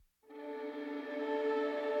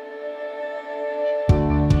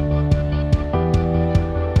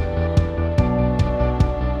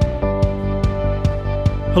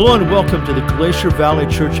Hello and welcome to the Glacier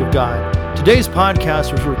Valley Church of God. Today's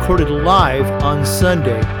podcast was recorded live on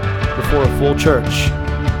Sunday before a full church.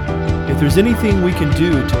 If there's anything we can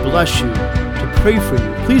do to bless you, to pray for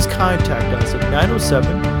you, please contact us at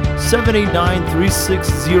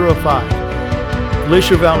 907-789-3605.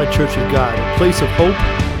 Glacier Valley Church of God, a place of hope,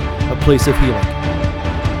 a place of healing.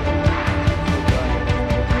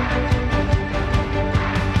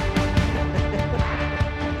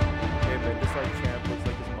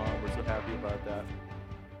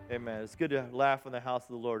 Amen. It's good to laugh in the house of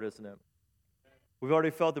the Lord, isn't it? We've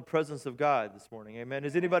already felt the presence of God this morning. Amen.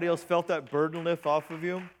 Has anybody else felt that burden lift off of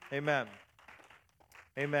you? Amen.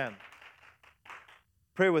 Amen.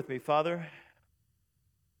 Pray with me, Father.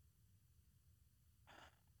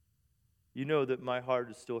 You know that my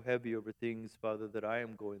heart is still heavy over things, Father, that I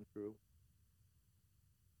am going through.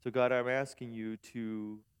 So, God, I'm asking you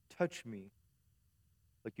to touch me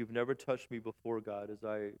like you've never touched me before, God, as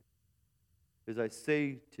I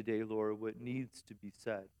say today, Lord, what needs to be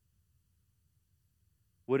said,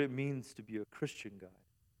 what it means to be a Christian, God,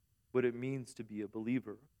 what it means to be a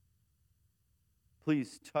believer.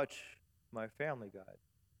 Please touch my family, God.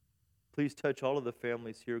 Please touch all of the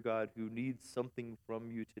families here, God, who need something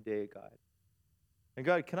from you today, God. And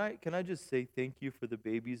God, can I just say thank you for the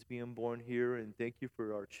babies being born here, and thank you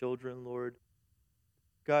for our children, Lord.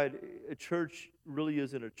 God, a church really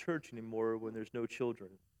isn't a church anymore when there's no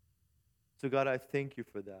children. So, God, I thank you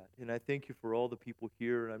for that, and I thank you for all the people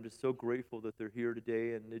here, and I'm just so grateful that they're here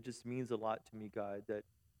today, and it just means a lot to me, God, that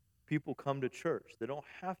people come to church. They don't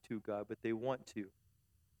have to, God, but they want to.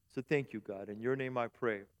 So thank you, God. In your name I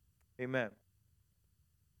pray. Amen.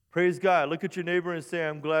 Praise God. Look at your neighbor and say,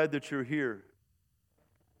 I'm glad that you're here.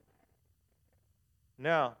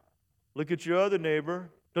 Now, look at your other neighbor.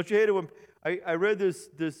 Don't you hate it when I read this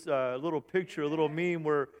little picture, a little meme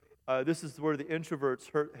where this is where the introverts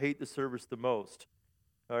hate the service the most.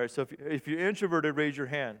 All right, so if you're introverted, raise your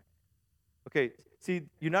hand. Okay, see,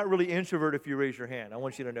 you're not really introvert if you raise your hand. I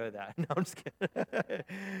want you to know that. No, I'm just kidding.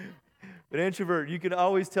 But introvert, you can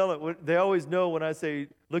always tell it. They always know when I say,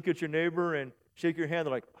 look at your neighbor and shake your hand.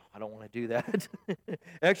 They're like, oh, I don't want to do that.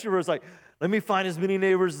 Extrovert's like, let me find as many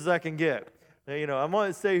neighbors as I can get. Now, I'm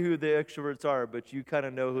going to say who the extroverts are, but you kind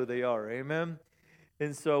of know who they are. Amen?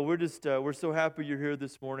 And so we're so happy you're here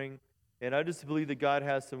this morning, and I just believe that God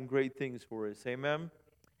has some great things for us. Amen?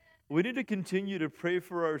 We need to continue to pray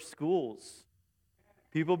for our schools.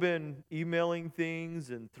 People have been emailing things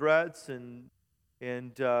and threats, and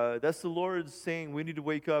that's the Lord saying we need to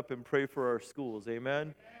wake up and pray for our schools.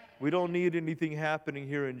 Amen? We don't need anything happening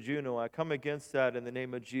here in Juneau. I come against that in the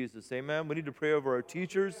name of Jesus. Amen? We need to pray over our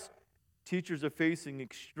teachers. Teachers are facing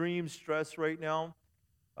extreme stress right now.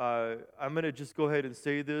 I'm going to just go ahead and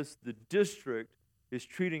say this. The district is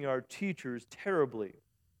treating our teachers terribly,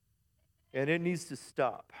 and it needs to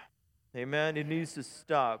stop. Amen? It needs to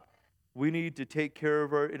stop. We need to take care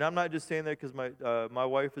of our, and I'm not just saying that because my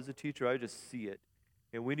wife is a teacher. I just see it.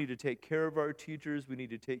 And we need to take care of our teachers. We need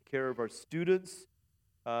to take care of our students.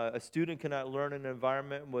 A student cannot learn in an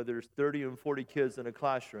environment where there's 30 and 40 kids in a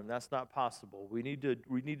classroom. That's not possible. We need to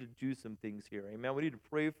do some things here. Amen? We need to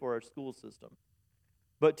pray for our school system.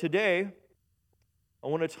 But today, I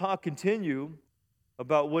want to continue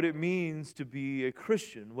about what it means to be a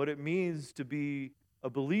Christian, what it means to be a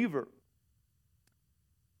believer.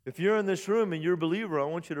 If you're in this room and you're a believer, I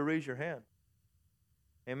want you to raise your hand.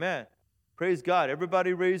 Amen. Praise God.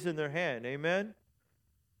 Everybody raising their hand. Amen.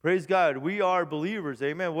 Praise God. We are believers.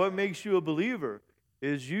 Amen. What makes you a believer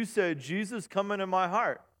is you said, Jesus, come into my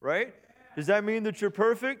heart, right? Does that mean that you're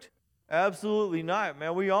perfect? Absolutely not,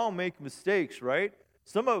 man. We all make mistakes, right?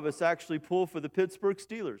 Some of us actually pull for the Pittsburgh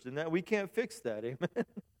Steelers, and that we can't fix that, amen?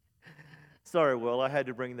 Sorry, Will, I had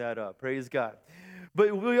to bring that up. Praise God.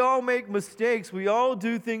 But we all make mistakes. We all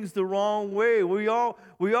do things the wrong way. We all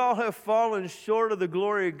have fallen short of the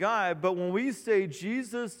glory of God. But when we say,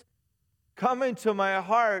 Jesus, come into my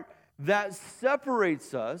heart, that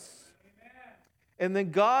separates us. Amen. And then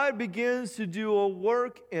God begins to do a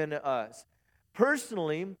work in us.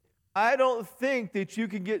 Personally, I don't think that you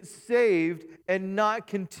can get saved and not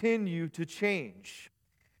continue to change.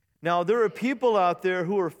 Now, there are people out there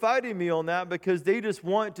who are fighting me on that because they just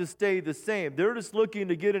want to stay the same. They're just looking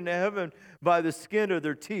to get into heaven by the skin of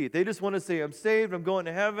their teeth. They just want to say, I'm saved, I'm going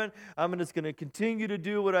to heaven, I'm just going to continue to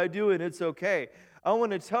do what I do, and it's okay. I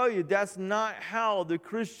want to tell you that's not how the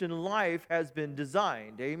Christian life has been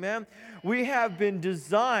designed. Amen? We have been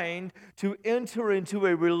designed to enter into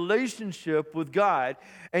a relationship with God,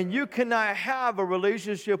 and you cannot have a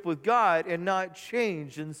relationship with God and not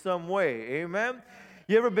change in some way. Amen?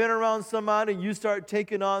 You ever been around somebody and you start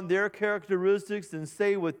taking on their characteristics and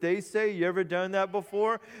say what they say? You ever done that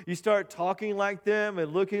before? You start talking like them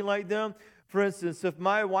and looking like them. For instance, if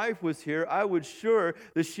my wife was here, I would sure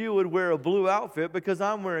that she would wear a blue outfit because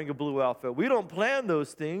I'm wearing a blue outfit. We don't plan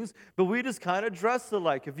those things, but we just kind of dress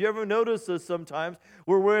alike. If you ever notice us sometimes,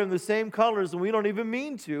 we're wearing the same colors and we don't even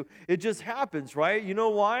mean to. It just happens, right? You know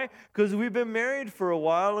why? Because we've been married for a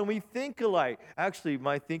while and we think alike. Actually,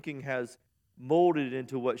 my thinking has molded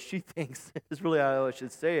into what she thinks is really how I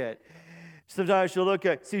should say it. Sometimes she'll look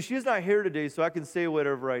at, see, she's not here today, so I can say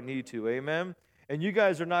whatever I need to. Amen? And you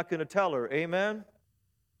guys are not going to tell her. Amen?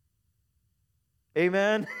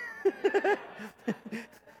 Amen?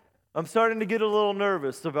 I'm starting to get a little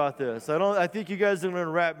nervous about this. I think you guys are going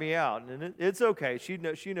to rat me out. And it's okay. She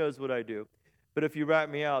knows what I do. But if you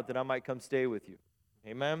rat me out, then I might come stay with you.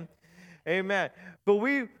 Amen? Amen. But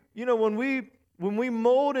when we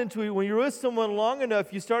mold into it, when you're with someone long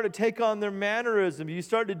enough, you start to take on their mannerism. You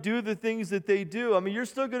start to do the things that they do. I mean, you're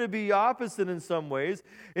still going to be opposite in some ways.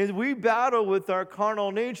 And we battle with our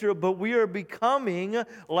carnal nature, but we are becoming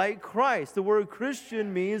like Christ. The word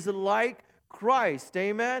Christian means like Christ.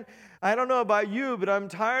 Amen? I don't know about you, but I'm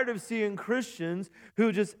tired of seeing Christians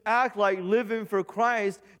who just act like living for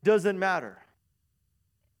Christ doesn't matter.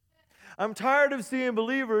 I'm tired of seeing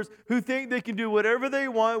believers who think they can do whatever they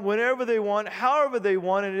want, whenever they want, however they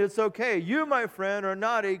want, and it's okay. You, my friend, are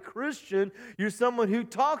not a Christian. You're someone who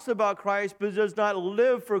talks about Christ but does not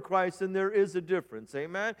live for Christ, and there is a difference.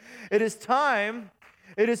 Amen? It is time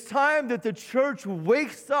that the church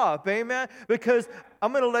wakes up. Amen? Because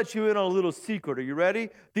I'm going to let you in on a little secret. Are you ready?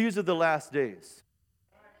 These are the last days.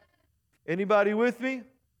 Anybody with me?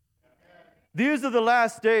 These are the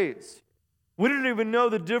last days. We didn't even know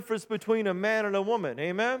the difference between a man and a woman.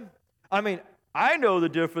 Amen? I mean, I know the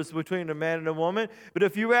difference between a man and a woman, but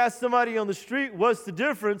if you ask somebody on the street, what's the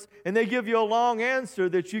difference, and they give you a long answer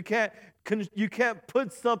that you can't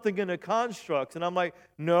put something in a construct. And I'm like,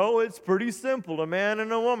 no, it's pretty simple, a man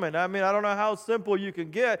and a woman. I mean, I don't know how simple you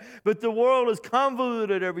can get, but the world has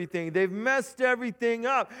convoluted everything. They've messed everything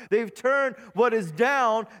up. They've turned what is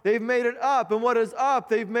down, they've made it up, and what is up,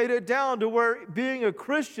 they've made it down to where being a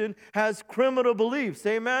Christian has criminal beliefs.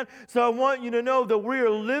 Amen? So I want you to know that we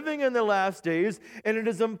are living in the last days, and it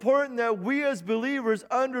is important that we as believers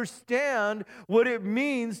understand what it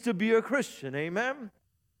means to be a Christian. Amen?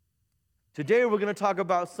 Today we're going to talk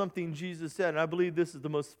about something Jesus said, and I believe this is the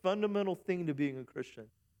most fundamental thing to being a Christian.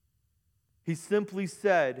 He simply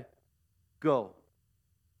said, go.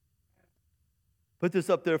 Put this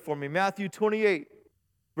up there for me. Matthew 28,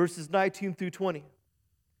 verses 19 through 20.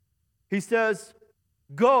 He says,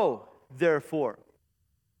 go, therefore.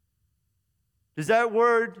 Does that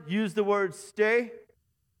word use the word stay?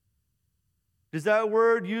 Does that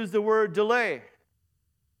word use the word delay?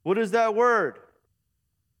 What is that word?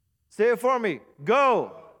 Say it for me.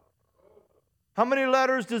 Go. How many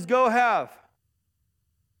letters does go have?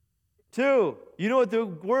 2. You know what the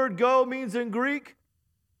word go means in Greek?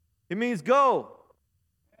 It means go.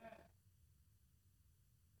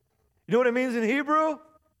 You know what it means in Hebrew?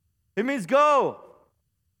 It means go.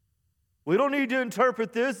 We don't need to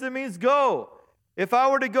interpret this. It means go. If I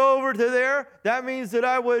were to go over to there, that means that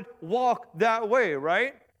I would walk that way,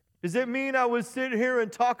 right? Does it mean I would sit here and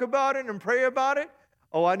talk about it and pray about it?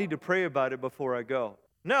 Oh, I need to pray about it before I go.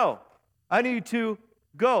 No, I need to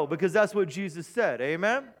go because that's what Jesus said.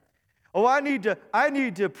 Amen? Oh, I need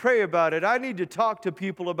to pray about it. I need to talk to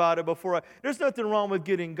people about it before I... There's nothing wrong with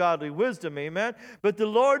getting godly wisdom, amen? But the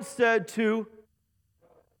Lord said to...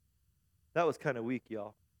 That was kind of weak,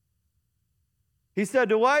 y'all. He said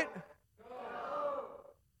to what? Go.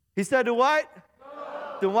 He said to what?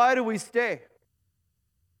 Go. Then why do we stay?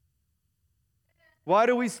 Why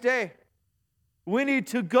do we stay? We need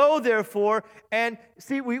to go, therefore, and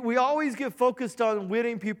see, we always get focused on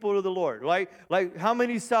winning people to the Lord, right? Like how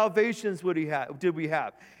many salvations did we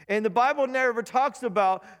have? And the Bible never talks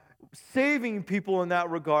about saving people in that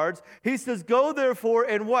regards. He says, go, therefore,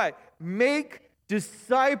 and what? Make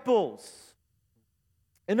disciples.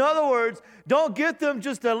 In other words, don't get them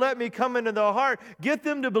just to let me come into their heart. Get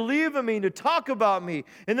them to believe in me, to talk about me.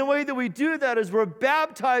 And the way that we do that is we're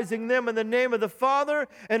baptizing them in the name of the Father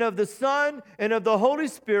and of the Son and of the Holy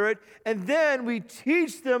Spirit. And then we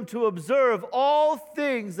teach them to observe all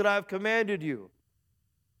things that I've commanded you.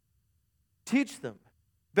 Teach them.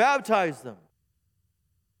 Baptize them.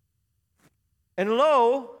 And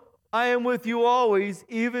lo, I am with you always,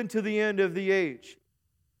 even to the end of the age.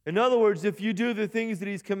 In other words, if you do the things that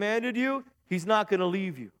He's commanded you, He's not going to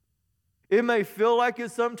leave you. It may feel like it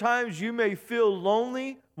sometimes. You may feel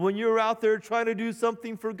lonely when you're out there trying to do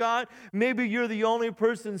something for God. Maybe you're the only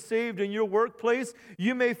person saved in your workplace.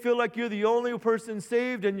 You may feel like you're the only person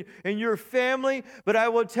saved in your family, but I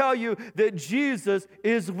will tell you that Jesus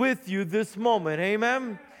is with you this moment.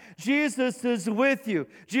 Amen? Jesus is with you.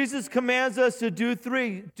 Jesus commands us to do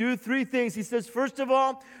three things. He says, first of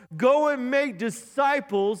all, go and make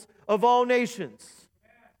disciples of all nations.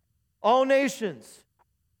 All nations.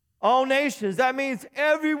 All nations. That means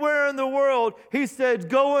everywhere in the world, he said,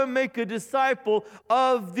 go and make a disciple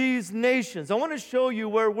of these nations. I want to show you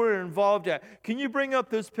where we're involved at. Can you bring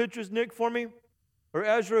up those pictures, Nick, for me? Or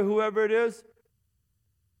Ezra, whoever it is?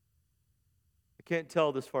 I can't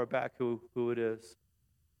tell this far back who it is.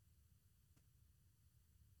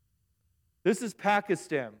 This is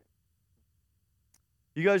Pakistan.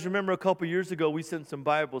 You guys remember a couple years ago we sent some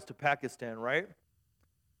Bibles to Pakistan, right?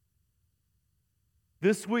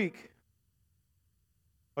 This week,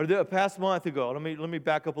 or the past month ago, let me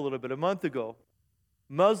back up a little bit. A month ago,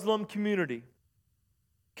 Muslim community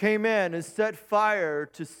came in and set fire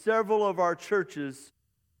to several of our churches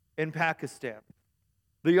in Pakistan.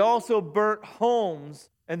 They also burnt homes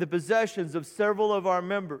and the possessions of several of our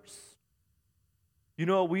members. You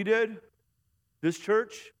know what we did? This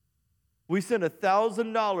church, we sent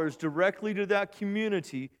 $1,000 directly to that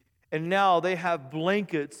community, and now they have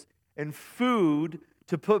blankets and food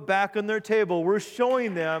to put back on their table. We're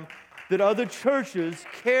showing them that other churches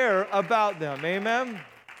care about them. Amen?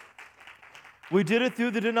 We did it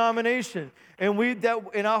through the denomination,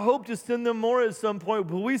 and I hope to send them more at some point,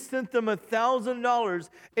 but we sent them $1,000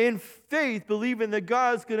 in faith, believing that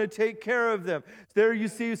God's going to take care of them. There you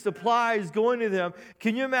see supplies going to them.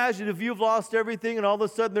 Can you imagine if you've lost everything and all of a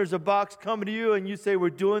sudden there's a box coming to you and you say, we're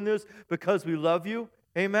doing this because we love you?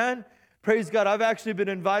 Amen? Praise God. I've actually been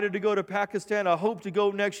invited to go to Pakistan. I hope to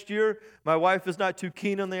go next year. My wife is not too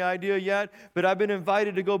keen on the idea yet, but I've been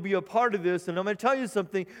invited to go be a part of this. And I'm going to tell you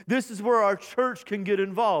something. This is where our church can get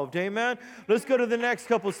involved. Amen? Let's go to the next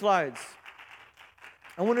couple slides.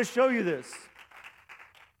 I want to show you this.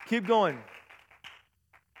 Keep going.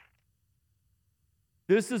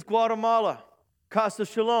 This is Guatemala, Casa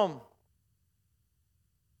Shalom.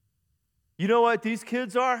 You know what these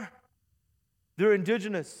kids are? They're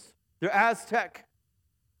indigenous. They're Aztec.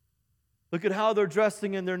 Look at how they're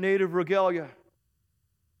dressing in their native regalia.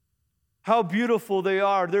 How beautiful they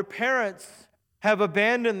are. Their parents have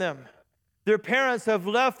abandoned them. Their parents have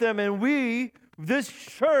left them, and this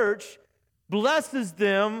church, blesses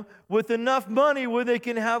them with enough money where they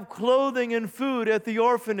can have clothing and food at the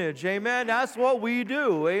orphanage. Amen? That's what we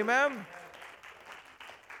do. Amen?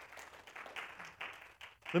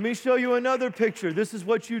 Let me show you another picture. This is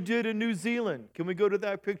what you did in New Zealand. Can we go to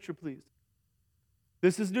that picture, please?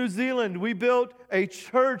 This is New Zealand. We built a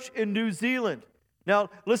church in New Zealand. Now,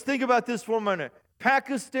 let's think about this for a minute.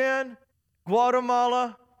 Pakistan,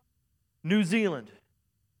 Guatemala, New Zealand.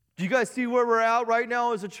 Do you guys see where we're at right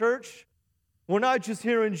now as a church? We're not just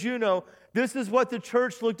here in Juneau. This is what the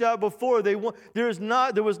church looked at before. There was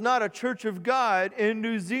not a church of God in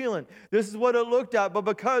New Zealand. This is what it looked at. But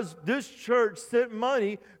because this church sent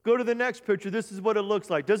money, go to the next picture. This is what it looks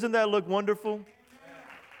like. Doesn't that look wonderful?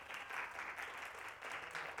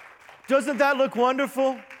 Doesn't that look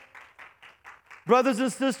wonderful? Brothers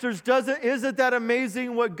and sisters, isn't that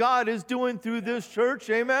amazing what God is doing through this church?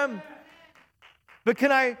 Amen? But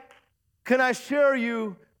can I share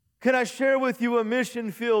with you a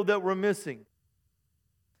mission field that we're missing?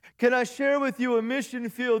 Can I share with you a mission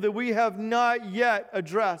field that we have not yet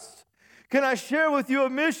addressed? Can I share with you a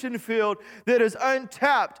mission field that is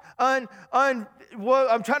untapped, I'm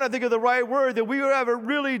trying to think of the right word, that we haven't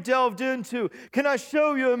really delved into? Can I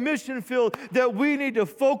show you a mission field that we need to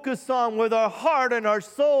focus on with our heart and our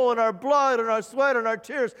soul and our blood and our sweat and our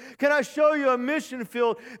tears? Can I show you a mission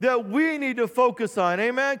field that we need to focus on?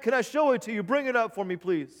 Amen? Can I show it to you? Bring it up for me,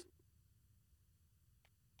 please.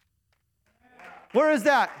 Where is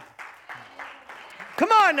that?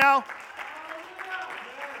 Come on now.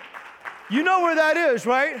 You know where that is,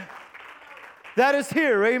 right? That is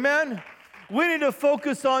here, amen? We need to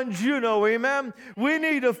focus on Juneau, amen? We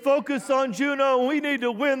need to focus on Juneau. We need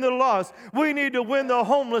to win the lost. We need to win the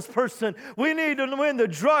homeless person. We need to win the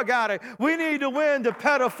drug addict. We need to win the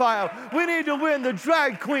pedophile. We need to win the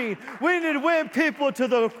drag queen. We need to win people to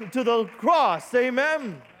the cross,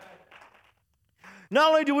 amen?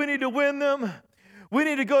 Not only do we need to win them, we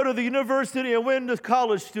need to go to the university and win the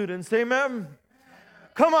college students, amen?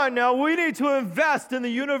 Come on now, we need to invest in the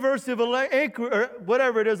University of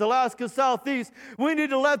Alaska Southeast. We need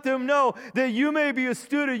to let them know that you may be a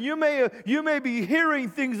student, you may be hearing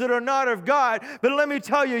things that are not of God, but let me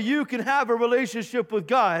tell you, you can have a relationship with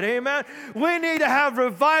God, amen? We need to have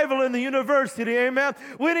revival in the university, amen?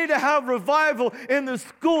 We need to have revival in the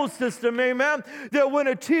school system, amen? That when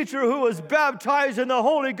a teacher who is baptized in the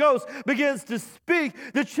Holy Ghost begins to speak,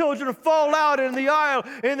 the children fall out in the aisle,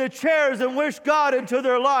 in the chairs, and wish God into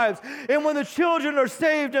their lives. And when the children are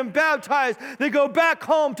saved and baptized, they go back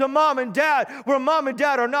home to mom and dad, where mom and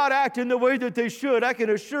dad are not acting the way that they should. I can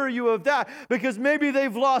assure you of that, because maybe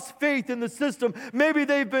they've lost faith in the system. Maybe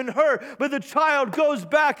they've been hurt, but the child goes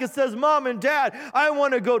back and says, Mom and Dad, I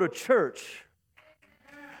want to go to church.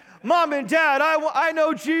 Mom and Dad, I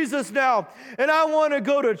know Jesus now, and I want to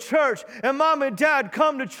go to church. And Mom and Dad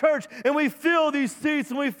come to church, and we fill these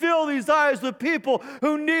seats and we fill these aisles with people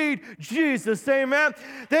who need Jesus, amen?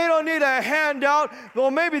 They don't need a handout.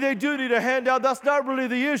 Well, maybe they do need a handout. That's not really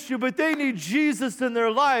the issue, but they need Jesus in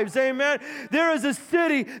their lives, amen? There is a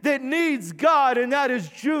city that needs God, and that is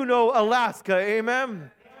Juneau, Alaska,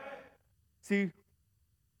 amen? See,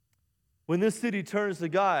 when this city turns to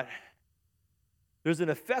God, there's an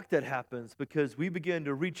effect that happens because we begin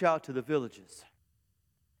to reach out to the villages.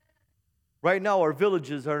 Right now, our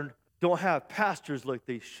villages don't have pastors like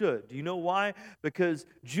they should. Do you know why? Because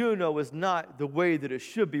Juneau is not the way that it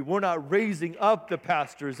should be. We're not raising up the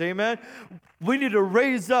pastors, amen? We need to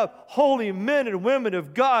raise up holy men and women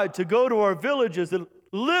of God to go to our villages and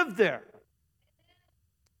live there.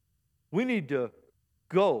 We need to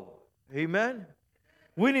go, amen?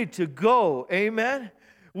 We need to go, amen?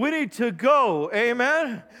 We need to go,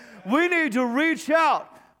 amen? We need to reach out.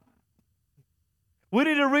 We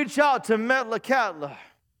need to reach out to Metlakatla.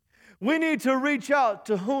 We need to reach out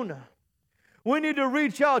to Hoona. We need to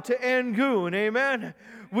reach out to Angoon, amen?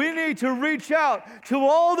 We need to reach out to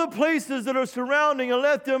all the places that are surrounding and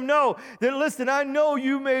let them know that, listen, I know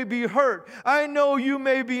you may be hurt. I know you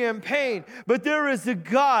may be in pain, but there is a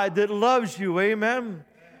God that loves you, amen?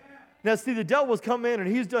 Now, see, the devil's come in and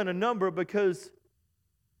he's done a number because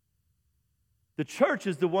the church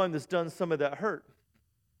is the one that's done some of that hurt.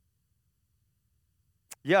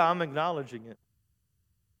 Yeah, I'm acknowledging it.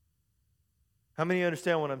 How many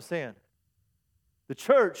understand what I'm saying? The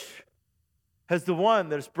church has the one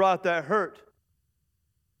that has brought that hurt.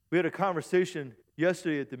 We had a conversation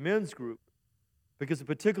yesterday at the men's group because a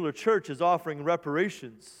particular church is offering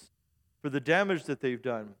reparations for the damage that they've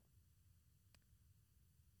done.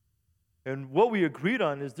 And what we agreed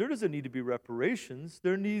on is there doesn't need to be reparations.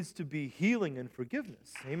 There needs to be healing and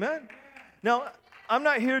forgiveness. Amen? Now, I'm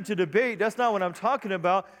not here to debate. That's not what I'm talking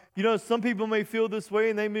about. You know, some people may feel this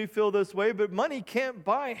way and they may feel this way, but money can't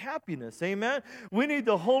buy happiness. Amen? We need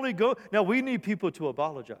the Holy Ghost. Now, we need people to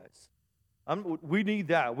apologize. We need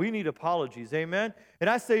that. We need apologies. Amen? And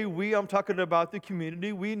I say we, I'm talking about the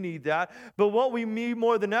community. We need that. But what we need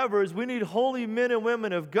more than ever is we need holy men and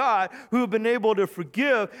women of God who have been able to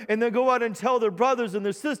forgive and then go out and tell their brothers and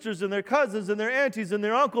their sisters and their cousins and their aunties and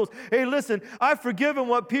their uncles, hey, listen, I've forgiven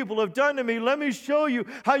what people have done to me. Let me show you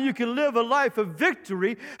how you can live a life of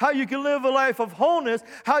victory, how you can live a life of wholeness,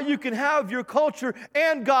 how you can have your culture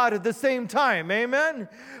and God at the same time. Amen?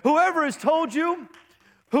 Whoever has told you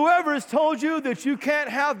that you can't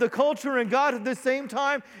have the culture and God at the same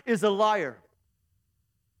time is a liar.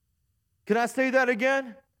 Can I say that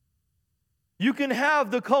again? You can have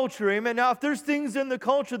the culture, amen. Now, if there's things in the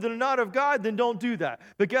culture that are not of God, then don't do that.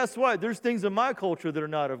 But guess what? There's things in my culture that are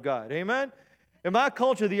not of God, amen. In my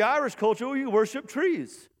culture, the Irish culture, we worship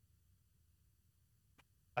trees.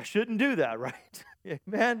 I shouldn't do that, right?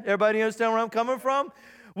 Amen. Everybody understand where I'm coming from?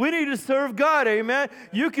 We need to serve God, amen.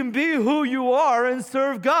 You can be who you are and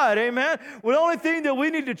serve God, amen. Well, the only thing that we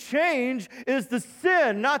need to change is the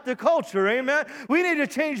sin, not the culture, amen. We need to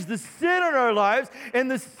change the sin in our lives, and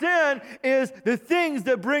the sin is the things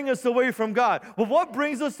that bring us away from God. Well, what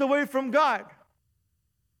brings us away from God?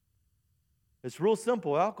 It's real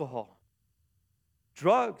simple: alcohol,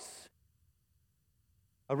 drugs.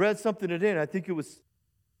 I read something today, and I think it was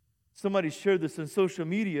somebody shared this on social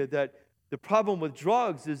media, that the problem with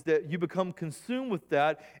drugs is that you become consumed with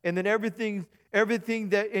that, and then everything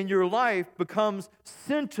that in your life becomes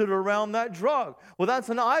centered around that drug. Well, that's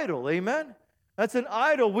an idol, amen? That's an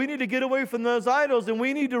idol. We need to get away from those idols, and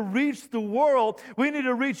we need to reach the world. We need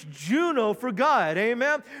to reach Juneau for God,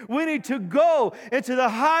 amen? We need to go into the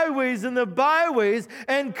highways and the byways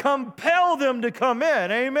and compel them to come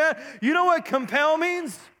in, amen? You know what compel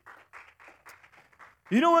means?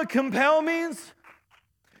 You know what compel means?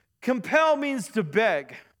 Compel means to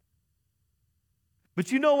beg.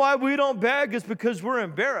 But you know why we don't beg? It's because we're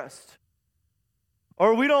embarrassed.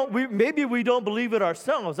 Or maybe we don't believe it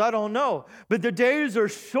ourselves. I don't know. But the days are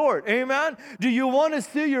short. Amen? Do you want to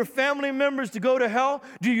see your family members to go to hell?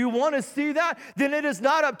 Do you want to see that? Then it is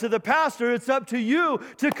not up to the pastor. It's up to you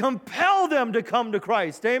to compel them to come to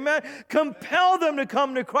Christ. Amen? Compel them to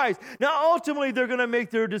come to Christ. Now, ultimately, they're going to make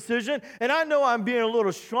their decision. And I know I'm being a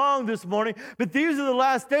little strong this morning, but these are the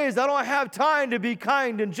last days. I don't have time to be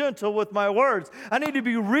kind and gentle with my words. I need to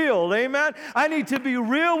be real. Amen? I need to be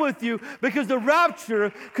real with you because the rapture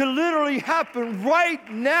could literally happen right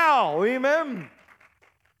now. Amen.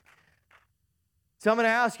 So I'm going to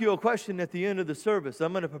ask you a question at the end of the service.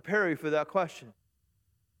 I'm going to prepare you for that question.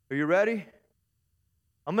 Are you ready?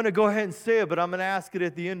 I'm going to go ahead and say it, but I'm going to ask it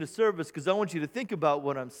at the end of service because I want you to think about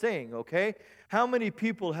what I'm saying, okay? How many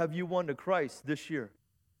people have you won to Christ this year?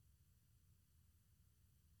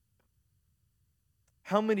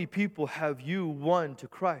 How many people have you won to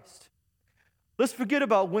Christ? Let's forget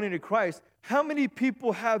about winning to Christ. How many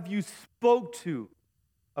people have you spoke to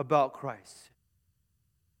about Christ?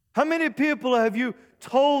 How many people have you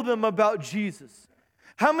told them about Jesus?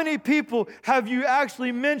 How many people have you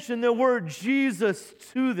actually mentioned the word Jesus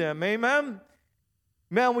to them? Amen?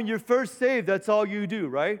 Man, when you're first saved, that's all you do,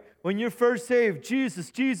 right? When you're first saved,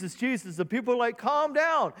 Jesus, Jesus, Jesus, the people are like, calm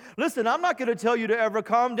down. Listen, I'm not going to tell you to ever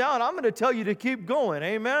calm down. I'm going to tell you to keep going,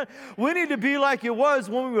 amen? We need to be like it was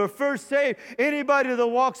when we were first saved. Anybody that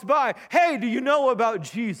walks by, hey, do you know about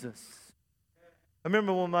Jesus? I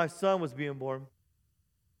remember when my son was being born,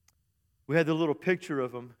 we had the little picture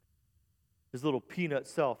of him, his little peanut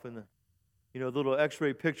self in the, little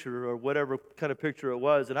x-ray picture or whatever kind of picture it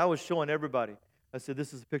was, and I was showing everybody. I said,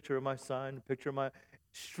 this is a picture of my son, a picture of my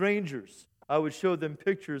strangers. I would show them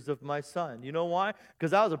pictures of my son. You know why?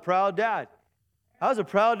 Because I was a proud dad. I was a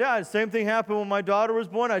proud dad. Same thing happened when my daughter was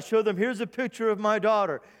born. I'd show them, here's a picture of my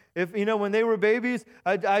daughter. If, when they were babies,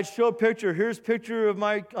 I'd show a picture. Here's a picture of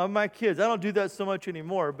my kids. I don't do that so much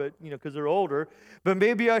anymore, but, because they're older. But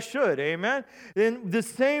maybe I should, amen? In the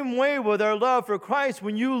same way with our love for Christ,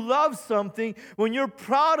 when you love something, when you're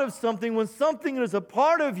proud of something, when something is a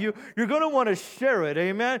part of you, you're going to want to share it,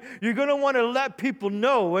 amen? You're going to want to let people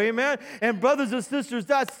know, amen? And brothers and sisters,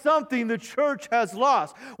 that's something the church has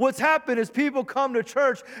lost. What's happened is people come to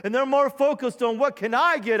church and they're more focused on what can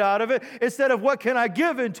I get out of it instead of what can I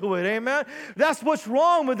give into it, amen? That's what's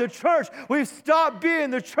wrong with the church. We've stopped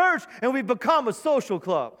being the church and we've become a social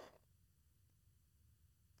club.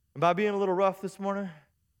 Am I being a little rough this morning?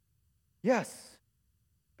 Yes,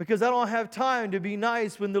 because I don't have time to be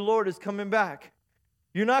nice when the Lord is coming back.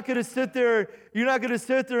 You're not going to sit there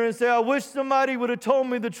and say, I wish somebody would have told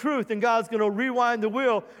me the truth, and God's going to rewind the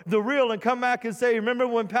reel and come back and say, remember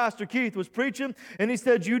when Pastor Keith was preaching and he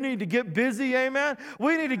said, you need to get busy, amen?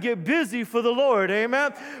 We need to get busy for the Lord,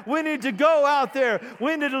 amen? We need to go out there.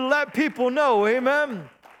 We need to let people know, amen?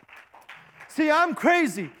 See, I'm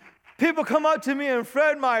crazy. People come up to me in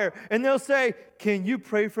Fred Meyer and they'll say, can you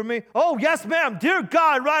pray for me? Oh, yes, ma'am. Dear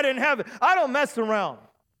God, right in heaven. I don't mess around.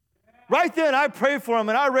 Right then, I pray for them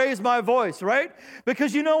and I raise my voice, right?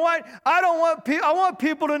 Because you know what? I want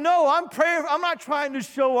people to know I'm praying. I'm not trying to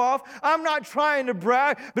show off. I'm not trying to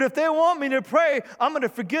brag. But if they want me to pray, I'm going to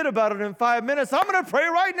forget about it in 5 minutes. I'm going to pray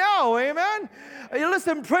right now, amen?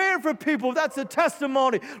 Listen, praying for people, that's a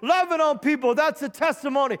testimony. Loving on people, that's a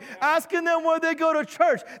testimony. Asking them where they go to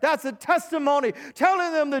church, that's a testimony.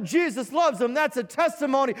 Telling them that Jesus loves them, that's a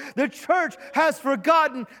testimony. The church has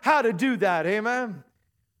forgotten how to do that, amen?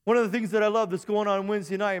 One of the things that I love that's going on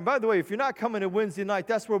Wednesday night, and by the way, if you're not coming to Wednesday night,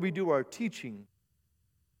 that's where we do our teaching.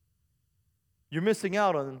 You're missing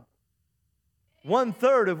out on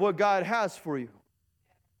 1/3 of what God has for you.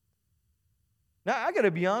 Now, I got to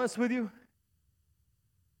be honest with you.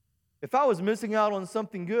 If I was missing out on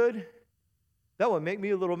something good, that would make me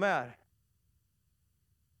a little mad.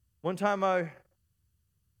 One time I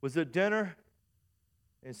was at dinner,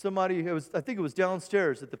 and I think it was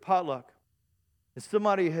downstairs at the potluck. And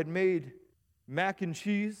somebody had made mac and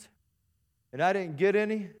cheese, and I didn't get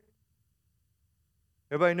any.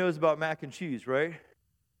 Everybody knows about mac and cheese, right?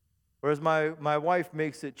 Whereas my wife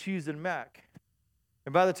makes it cheese and mac.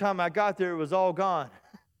 And by the time I got there, it was all gone.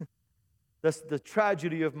 That's the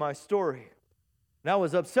tragedy of my story. And I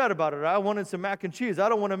was upset about it. I wanted some mac and cheese. I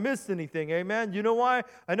don't want to miss anything, amen? You know why?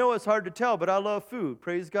 I know it's hard to tell, but I love food,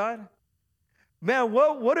 praise God. Man,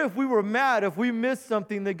 what if we were mad if we missed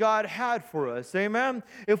something that God had for us? Amen?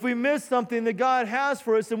 If we missed something that God has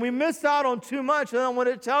for us and we miss out on too much, and I want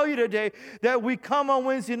to tell you today that we come on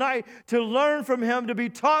Wednesday night to learn from Him, to be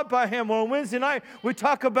taught by Him. On Wednesday night, we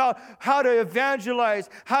talk about how to evangelize,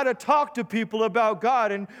 how to talk to people about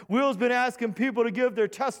God. And Will's been asking people to give their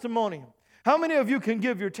testimony. How many of you can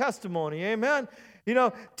give your testimony? Amen? You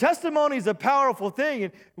know, testimony is a powerful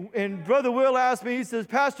thing. And Brother Will asked me, he says,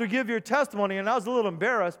 Pastor, give your testimony. And I was a little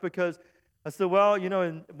embarrassed because I said, well, you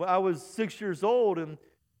know, I was 6 years old and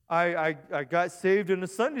I got saved in a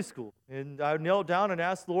Sunday school. And I knelt down and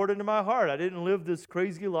asked the Lord into my heart. I didn't live this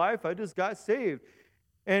crazy life. I just got saved.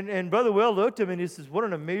 And Brother Will looked at me and he says, what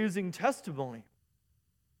an amazing testimony.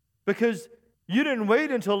 Because you didn't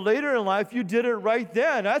wait until later in life. You did it right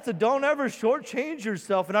then. Don't ever shortchange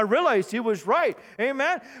yourself. And I realized he was right.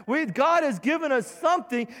 Amen. God has given us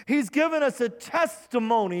something. He's given us a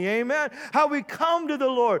testimony. Amen. How we come to the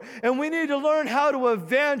Lord. And we need to learn how to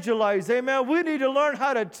evangelize. Amen. We need to learn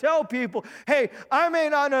how to tell people, hey, I may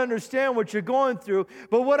not understand what you're going through,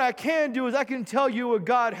 but what I can do is I can tell you what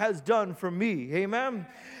God has done for me. Amen.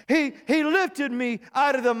 He lifted me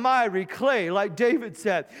out of the miry clay, like David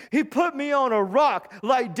said. He put me on a rock,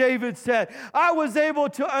 like David said. I was able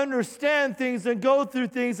to understand things and go through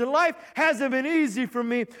things, and life hasn't been easy for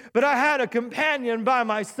me, but I had a companion by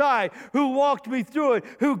my side who walked me through it,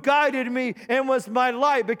 who guided me and was my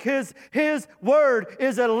light, because His word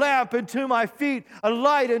is a lamp unto my feet, a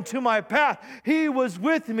light unto my path. He was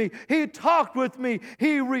with me. He talked with me.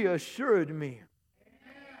 He reassured me.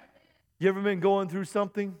 You ever been going through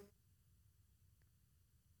something?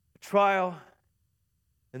 A trial,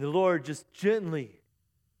 and the Lord just gently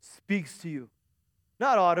speaks to you.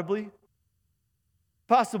 Not audibly.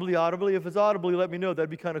 Possibly audibly. If it's audibly, let me know.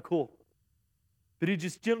 That'd be kind of cool. But He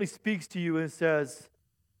just gently speaks to you and says,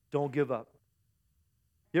 don't give up.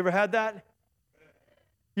 You ever had that?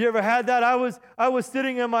 You ever had that? I was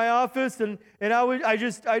sitting in my office and I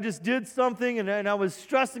just did something and I was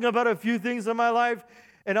stressing about a few things in my life.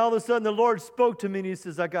 And all of a sudden, the Lord spoke to me, and He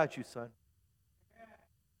says, I got you, son.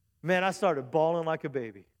 Man, I started bawling like a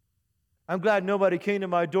baby. I'm glad nobody came to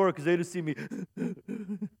my door because they'd have seen me.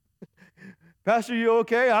 Pastor, you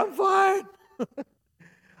okay? I'm fine.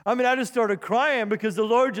 I mean, I just started crying because the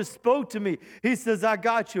Lord just spoke to me. He says, I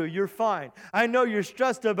got you. You're fine. I know you're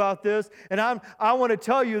stressed about this, and I want to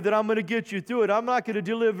tell you that I'm going to get you through it. I'm not going to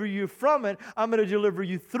deliver you from it. I'm going to deliver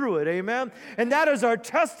you through it. Amen? And that is our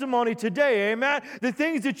testimony today. Amen? The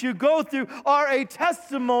things that you go through are a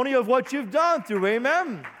testimony of what you've gone through.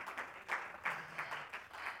 Amen?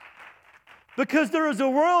 Because there is a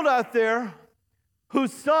world out there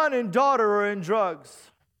whose son and daughter are in drugs.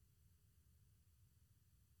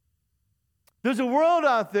 There's a world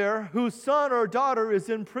out there whose son or daughter is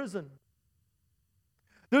in prison.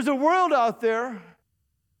 There's a world out there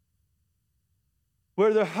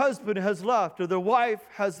where their husband has left or their wife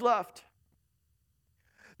has left.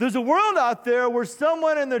 There's a world out there where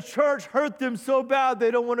someone in the church hurt them so bad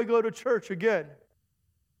they don't want to go to church again.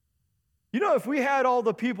 You know, if we had all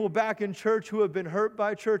the people back in church who have been hurt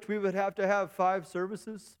by church, we would have to have 5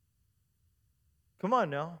 services. Come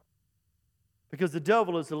on now. Because the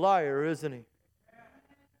devil is a liar, isn't he?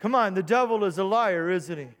 Come on, the devil is a liar,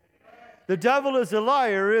 isn't he? The devil is a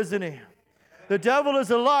liar, isn't he? The devil is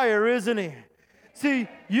a liar, isn't he? See,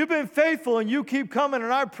 you've been faithful and you keep coming,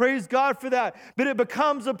 and I praise God for that. But it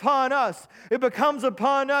becomes upon us. It becomes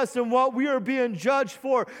upon us and what we are being judged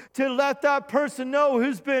for to let that person know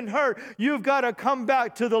who's been hurt. You've got to come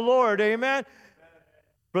back to the Lord. Amen?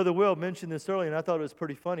 Brother Will mentioned this earlier, and I thought it was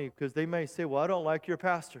pretty funny because they may say, well, I don't like your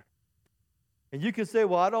pastor. And you can say,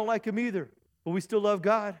 well, I don't like him either, but we still love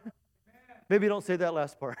God. Maybe don't say that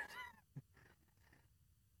last part.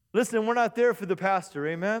 Listen, we're not there for the pastor.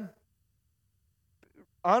 Amen?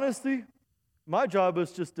 Honestly, my job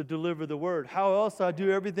is just to deliver the word. How else I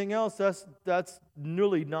do everything else, that's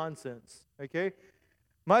nearly nonsense, okay?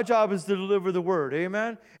 My job is to deliver the word,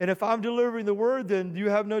 amen? And if I'm delivering the word, then you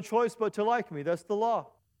have no choice but to like me. That's the law.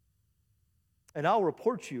 And I'll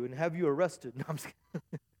report you and have you arrested. No,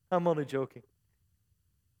 I'm only joking.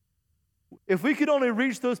 If we could only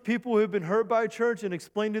reach those people who have been hurt by church and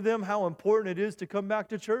explain to them how important it is to come back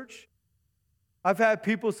to church. I've had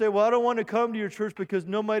people say, well, I don't want to come to your church because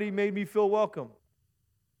nobody made me feel welcome.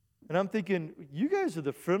 And I'm thinking, you guys are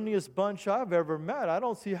the friendliest bunch I've ever met. I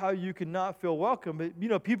don't see how you can not feel welcome. But, you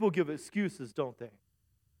know, people give excuses, don't they?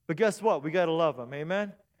 But guess what? We got to love them.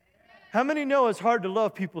 Amen? How many know it's hard to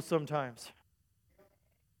love people sometimes?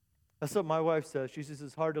 That's what my wife says. She says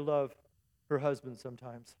it's hard to love her husband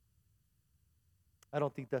sometimes. I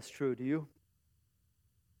don't think that's true. Do you?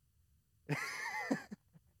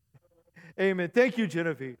 Amen. Thank you,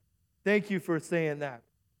 Genevieve. Thank you for saying that.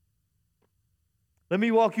 Let me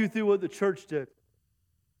walk you through what the church did,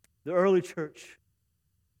 the early church.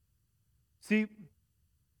 See,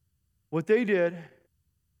 what they did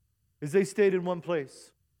is they stayed in one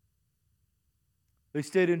place. They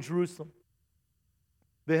stayed in Jerusalem.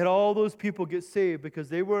 They had all those people get saved because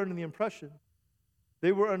they were under the impression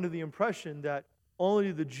that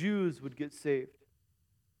only the Jews would get saved.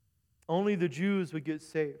 Only the Jews would get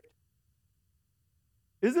saved.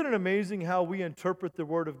 Isn't it amazing how we interpret the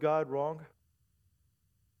Word of God wrong?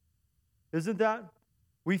 Isn't that?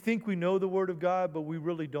 We think we know the Word of God, but we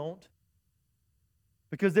really don't.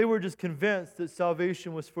 Because they were just convinced that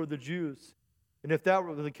salvation was for the Jews. And if that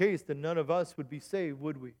were the case, then none of us would be saved,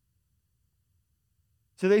 would we?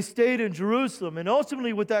 So they stayed in Jerusalem. And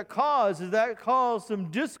ultimately what that caused is that caused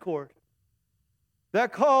some discord.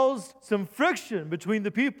 That caused some friction between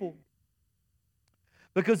the people.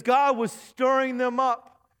 Because God was stirring them up.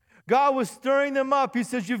 God was stirring them up. He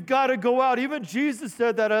says, you've got to go out. Even Jesus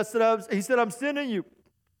said that. He said, I'm sending you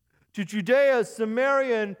to Judea,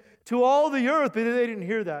 Samaria, and to all the earth. But they didn't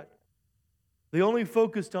hear that. They only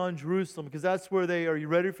focused on Jerusalem because that's where are you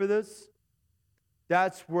ready for this?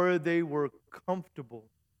 That's where they were comfortable.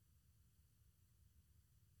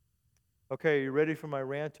 Okay, are you ready for my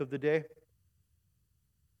rant of the day?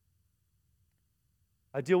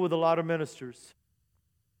 I deal with a lot of ministers.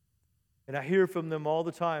 And I hear from them all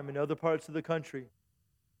the time in other parts of the country.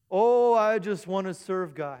 Oh, I just want to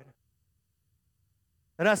serve God.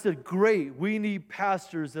 And I said, great, we need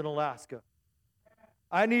pastors in Alaska.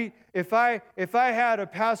 If I had a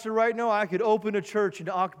pastor right now, I could open a church in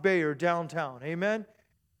Ock Bay or downtown. Amen?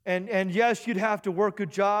 And yes, you'd have to work a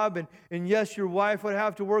job, and yes, your wife would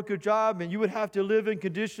have to work a job, and you would have to live in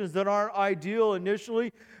conditions that aren't ideal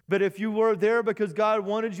initially. But if you were there because God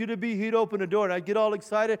wanted you to be, He'd open a door. And I'd get all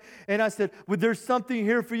excited. And I said, well, there's something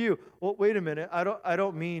here for you. Well, wait a minute. I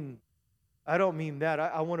don't mean that.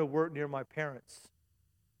 I want to work near my parents.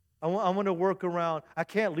 I want to work around. I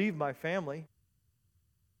can't leave my family.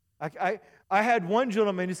 I had one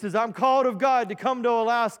gentleman, he says, I'm called of God to come to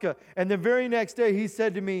Alaska. And the very next day he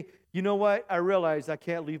said to me, you know what? I realize I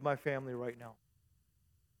can't leave my family right now.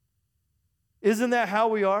 Isn't that how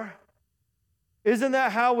we are? Isn't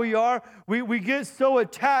that how we are? We get so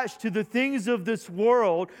attached to the things of this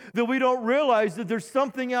world that we don't realize that there's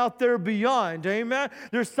something out there beyond. Amen?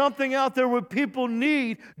 There's something out there where people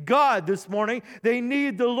need God this morning. They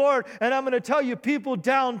need the Lord. And I'm going to tell you, people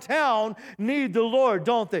downtown need the Lord,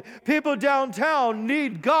 don't they? People downtown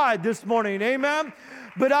need God this morning. Amen?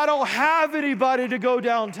 But I don't have anybody to go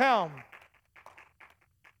downtown.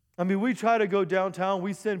 I mean, we try to go downtown.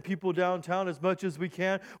 We send people downtown as much as we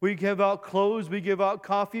can. We give out clothes. We give out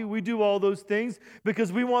coffee. We do all those things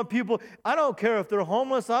because we want people. I don't care if they're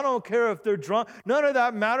homeless. I don't care if they're drunk. None of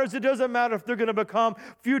that matters. It doesn't matter if they're going to become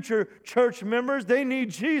future church members. They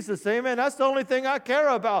need Jesus. Amen. That's the only thing I care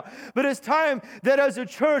about. But it's time that as a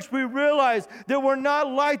church we realize that we're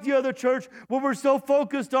not like the other church where we're so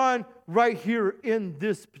focused on right here in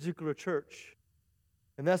this particular church.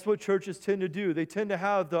 And that's what churches tend to do. They tend to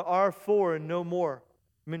have the R4 and no more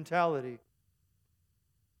mentality.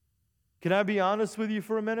 Can I be honest with you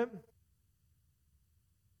for a minute?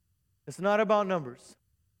 It's not about numbers.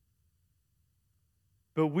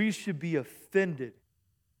 But we should be offended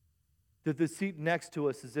that the seat next to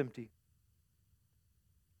us is empty.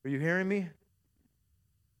 Are you hearing me?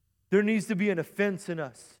 There needs to be an offense in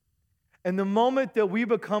us. And the moment that we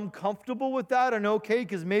become comfortable with that and okay,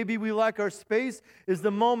 because maybe we like our space, is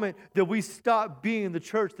the moment that we stop being the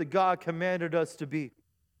church that God commanded us to be.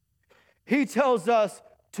 He tells us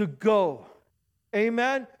to go.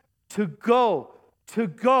 Amen? To go. To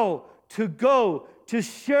go. To go. To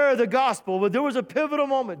share the gospel. But there was a pivotal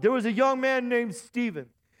moment. There was a young man named Stephen.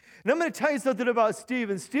 And I'm going to tell you something about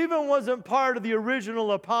Stephen. Stephen wasn't part of the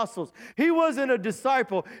original apostles. He wasn't a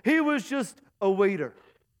disciple. He was just a waiter.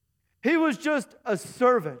 He was just a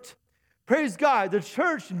servant. Praise God. The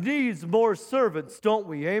church needs more servants, don't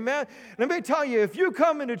we? Amen? Let me tell you, if you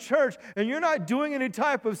come into church and you're not doing any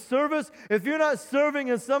type of service, if you're not serving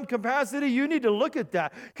in some capacity, you need to look at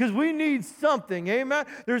that because we need something. Amen?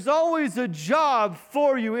 There's always a job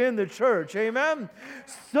for you in the church. Amen?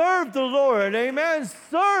 Serve the Lord. Amen?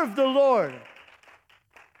 Serve the Lord.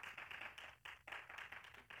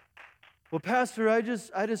 Well, Pastor, I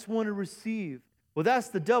just want to receive. Well, that's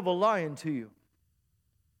the devil lying to you.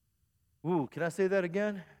 Ooh, can I say that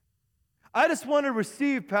again? I just want to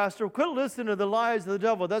receive, Pastor. Quit listening to the lies of the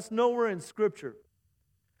devil. That's nowhere in Scripture.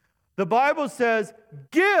 The Bible says,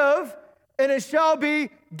 give and it shall be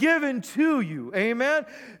given to you. Amen?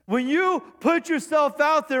 When you put yourself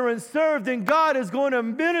out there and serve, then God is going to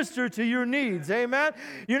minister to your needs. Amen?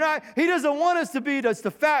 He doesn't want us to be just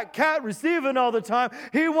the fat cat receiving all the time.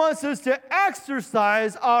 He wants us to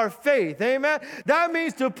exercise our faith. Amen? That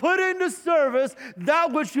means to put into service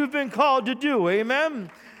that which you've been called to do. Amen?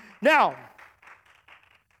 Now,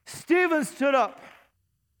 Stephen stood up.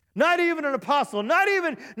 Not even an apostle, not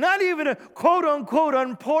even a quote-unquote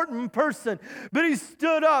important person, but he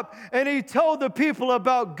stood up and he told the people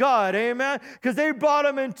about God, amen? Because they brought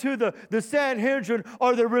him into the Sanhedrin,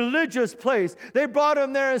 or the religious place. They brought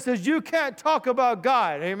him there and says, you can't talk about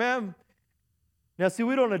God, amen? Now, see,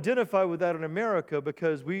 we don't identify with that in America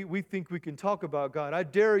because we think we can talk about God. I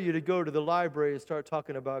dare you to go to the library and start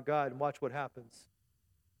talking about God and watch what happens.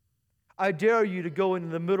 I dare you to go into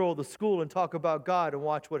the middle of the school and talk about God and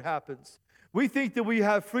watch what happens. We think that we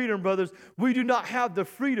have freedom, brothers. We do not have the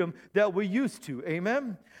freedom that we used to.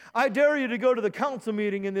 Amen? I dare you to go to the council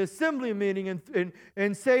meeting and the assembly meeting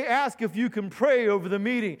and ask if you can pray over the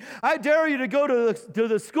meeting. I dare you to go to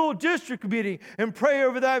the school district meeting and pray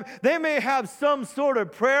over that. They may have some sort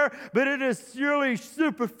of prayer, but it is really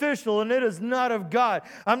superficial and it is not of God.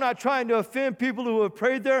 I'm not trying to offend people who have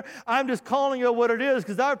prayed there. I'm just calling it what it is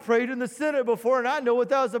because I've prayed in the Senate before and I know what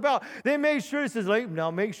that was about. They made sure, he says,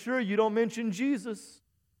 now make sure you don't mention Jesus.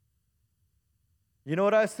 You know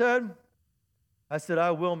what I said? I said,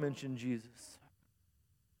 I will mention Jesus.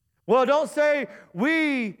 Well, don't say,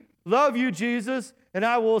 we love you, Jesus, and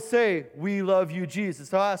I will say, we love you, Jesus.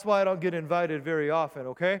 So that's why I don't get invited very often,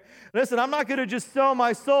 okay? Listen, I'm not going to just sell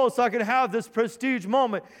my soul so I can have this prestige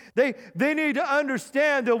moment. They need to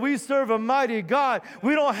understand that we serve a mighty God.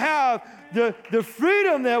 We don't have the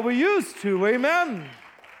freedom that we used to, amen?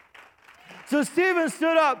 So Stephen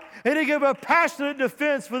stood up and he gave a passionate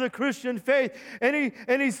defense for the Christian faith. And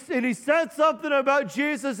he said something about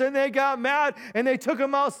Jesus, and they got mad and they took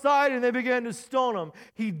him outside and they began to stone him.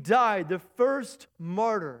 He died, the first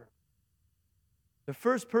martyr. The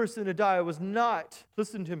first person to die was not,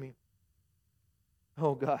 listen to me.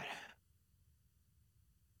 Oh God.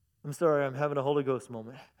 I'm sorry, I'm having a Holy Ghost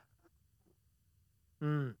moment.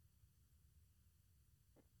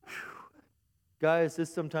 Guys,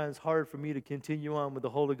 it's sometimes hard for me to continue on when the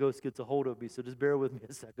Holy Ghost gets a hold of me, so just bear with me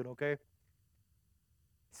a second, okay?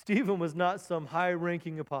 Stephen was not some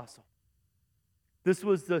high-ranking apostle. This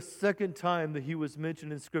was the second time that he was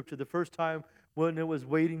mentioned in Scripture, the first time when it was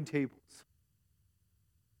waiting tables.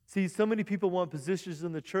 See, so many people want positions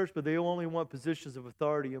in the church, but they only want positions of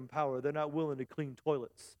authority and power. They're not willing to clean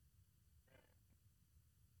toilets.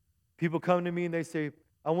 People come to me and they say,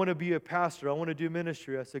 I want to be a pastor. I want to do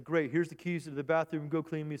ministry. I said, great. Here's the keys to the bathroom. Go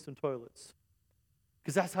clean me some toilets.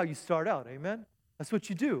 Because that's how you start out. Amen? That's what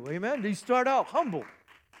you do. Amen? You start out humble.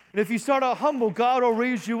 And if you start out humble, God will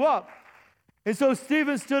raise you up. And so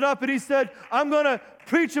Stephen stood up and he said, I'm going to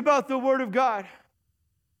preach about the Word of God.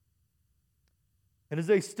 And as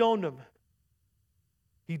they stoned him,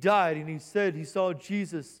 he died. And he said he saw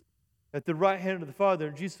Jesus at the right hand of the Father.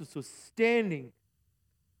 And Jesus was standing,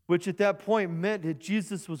 which at that point meant that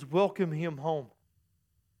Jesus was welcoming him home.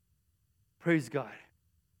 Praise God.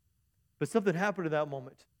 But something happened at that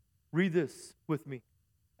moment. Read this with me.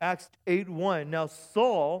 Acts 8:1. Now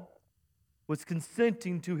Saul was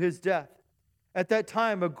consenting to his death. At that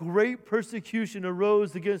time, a great persecution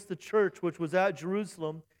arose against the church which was at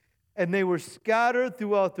Jerusalem, and they were scattered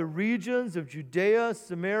throughout the regions of Judea,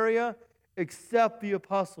 Samaria, except the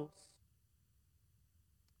apostles.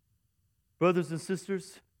 Brothers and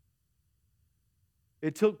sisters,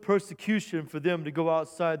 it took persecution for them to go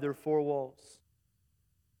outside their four walls.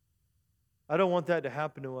 I don't want that to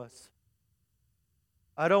happen to us.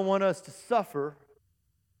 I don't want us to suffer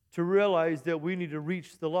to realize that we need to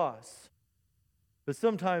reach the lost. But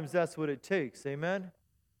sometimes that's what it takes, amen?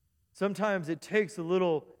 Sometimes it takes a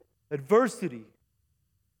little adversity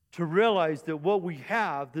to realize that what we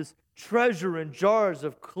have, this treasure in jars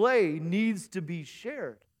of clay, needs to be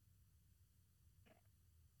shared.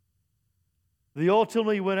 They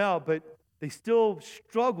ultimately went out, but they still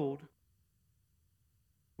struggled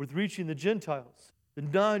with reaching the Gentiles, the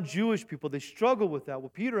non-Jewish people. They struggled with that.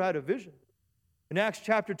 Well, Peter had a vision. In Acts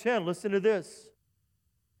chapter 10, listen to this.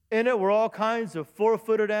 In it were all kinds of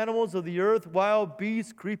four-footed animals of the earth, wild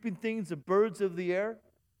beasts, creeping things, and birds of the air.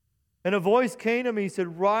 And a voice came to him, and he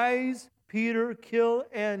said, Rise, Peter, kill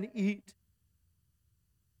and eat.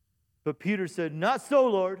 But Peter said, Not so,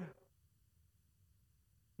 Lord.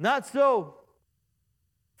 Not so.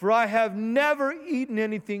 For I have never eaten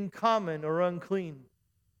anything common or unclean.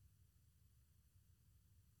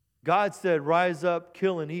 God said, Rise up,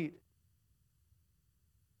 kill and eat.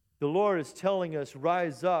 The Lord is telling us,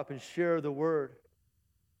 rise up and share the word.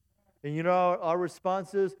 And you know, our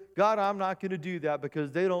response is, God, I'm not going to do that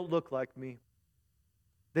because they don't look like me.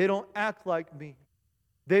 They don't act like me.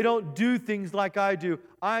 They don't do things like I do.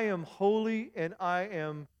 I am holy and I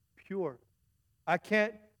am pure. I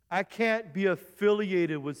can't be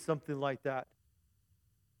affiliated with something like that.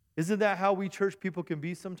 Isn't that how we church people can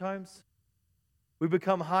be sometimes? We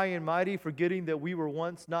become high and mighty, forgetting that we were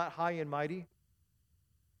once not high and mighty.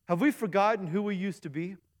 Have we forgotten who we used to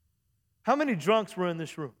be? How many drunks were in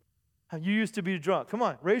this room? You used to be drunk. Come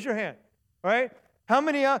on, raise your hand. All right? How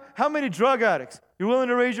many drug addicts? You're willing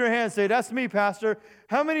to raise your hand and say, that's me, Pastor.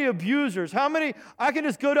 How many abusers? How many? I can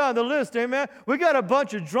just go down the list, amen. We got a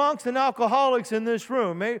bunch of drunks and alcoholics in this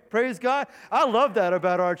room. Praise God. I love that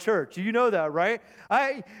about our church. You know that, right?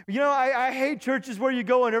 I hate churches where you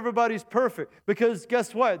go and everybody's perfect, because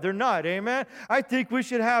guess what? They're not, amen. I think we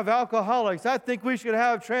should have alcoholics. I think we should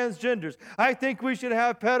have transgenders. I think we should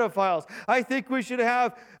have pedophiles. I think we should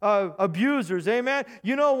have abusers, amen.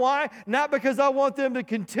 You know why? Not because I want them to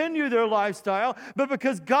continue their lifestyle, but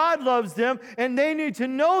because God loves them and they need to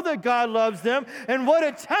know that God loves them, and what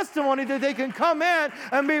a testimony that they can come in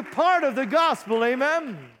and be part of the gospel,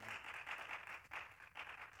 amen.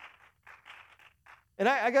 And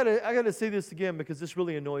I gotta say this again because this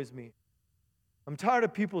really annoys me. I'm tired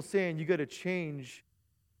of people saying you got to change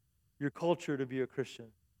your culture to be a Christian.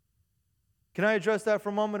 Can I address that for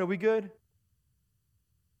a moment? Are we good?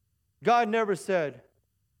 God never said,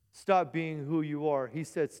 stop being who you are. He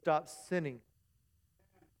said, stop sinning.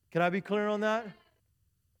 Can I be clear on that?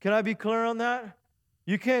 Can I be clear on that?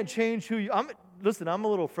 You can't change who you... Listen, I'm a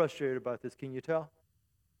little frustrated about this. Can you tell?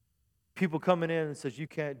 People coming in and says, you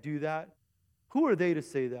can't do that. Who are they to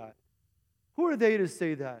say that? Who are they to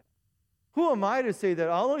say that? Who am I to say that?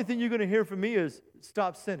 The only thing you're going to hear from me is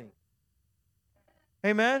stop sinning.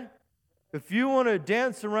 Amen? If you want to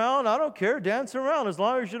dance around, I don't care. Dance around as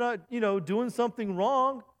long as you're not, doing something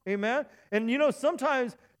wrong. Amen? And,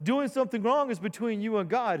 sometimes doing something wrong is between you and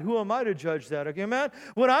God. Who am I to judge that? Okay, amen?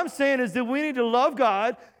 What I'm saying is that we need to love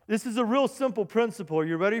God. This is a real simple principle. Are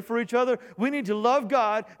you ready for each other? We need to love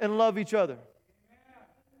God and love each other.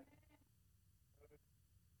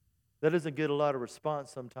 That doesn't get a lot of response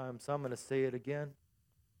sometimes, so I'm going to say it again.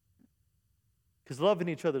 Because loving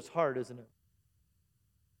each other's hard, isn't it?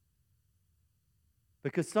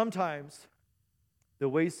 Because sometimes the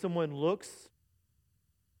way someone looks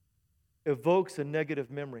evokes a negative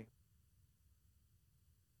memory.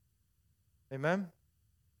 Amen?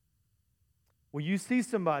 When you see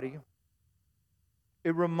somebody,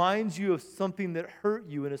 it reminds you of something that hurt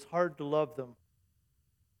you, and it's hard to love them.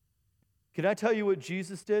 Can I tell you what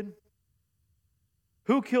Jesus did?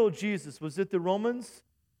 Who killed Jesus? Was it the Romans?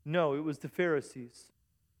 No, it was the Pharisees.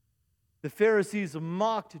 The Pharisees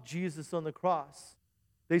mocked Jesus on the cross.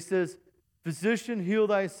 They says, physician, heal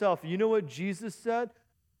thyself. You know what Jesus said?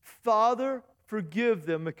 Father, forgive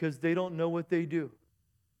them because they don't know what they do.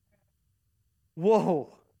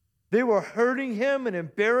 Whoa. They were hurting him and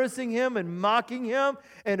embarrassing him and mocking him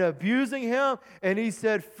and abusing him. And he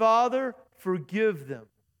said, Father, forgive them.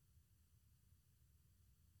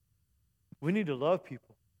 We need to love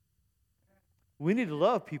people. We need to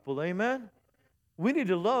love people, amen? We need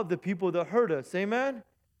to love the people that hurt us, amen?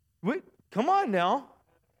 Come on now.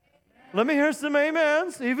 Let me hear some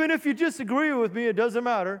amens. Even if you disagree with me, it doesn't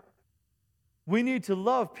matter. We need to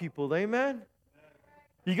love people, amen?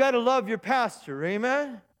 You got to love your pastor,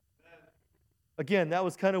 amen? Again, that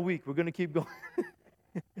was kind of weak. We're going to keep going.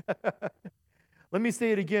 Let me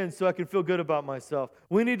say it again so I can feel good about myself.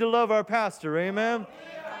 We need to love our pastor, amen?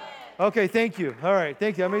 Okay, thank you. All right,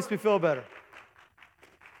 thank you. That makes me feel better.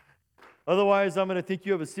 Otherwise, I'm going to think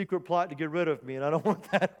you have a secret plot to get rid of me, and I don't want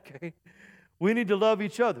that, okay? We need to love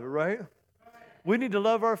each other, right? We need to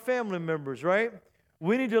love our family members, right?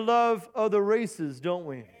 We need to love other races, don't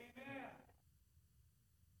we?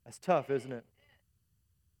 That's tough, isn't it?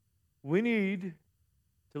 We need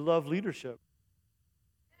to love leadership.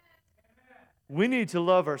 We need to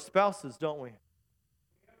love our spouses, don't we?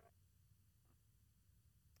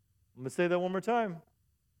 I'm going to say that one more time.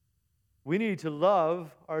 We need to love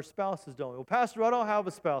our spouses, don't we? Well, Pastor, I don't have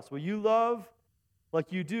a spouse. Well, you love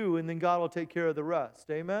like you do, and then God will take care of the rest.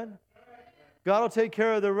 Amen? God will take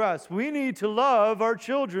care of the rest. We need to love our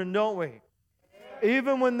children, don't we?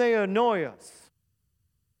 Even when they annoy us.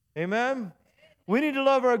 Amen? We need to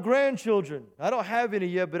love our grandchildren. I don't have any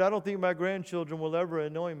yet, but I don't think my grandchildren will ever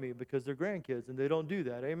annoy me because they're grandkids, and they don't do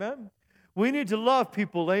that. Amen? We need to love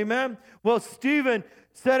people, amen? Well, Stephen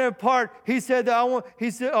said in part, he said,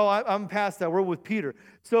 I'm past that, we're with Peter.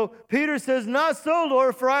 So Peter says, not so,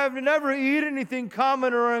 Lord, for I have never eaten anything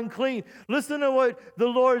common or unclean. Listen to what the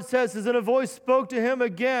Lord says, as in a voice spoke to him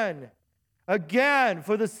again,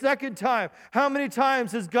 for the second time. How many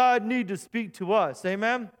times does God need to speak to us,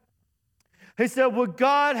 amen? He said, what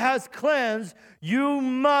God has cleansed, you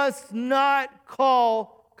must not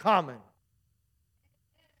call common.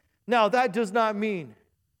 Now, that does not mean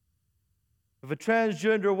if a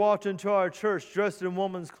transgender walked into our church dressed in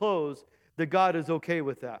woman's clothes, that God is okay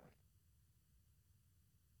with that.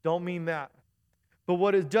 Don't mean that. But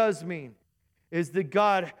what it does mean is that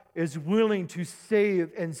God is willing to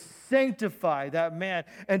save and sanctify that man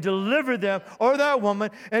and deliver them, or that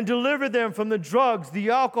woman, and deliver them from the drugs,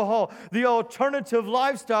 the alcohol, the alternative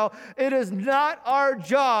lifestyle. It is not our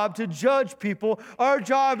job to judge people. Our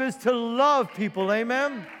job is to love people.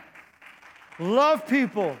 Amen? Love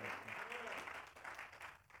people.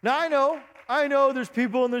 Now, I know there's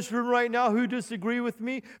people in this room right now who disagree with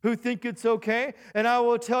me, who think it's okay, and I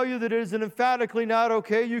will tell you that it is emphatically not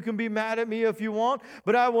okay. You can be mad at me if you want,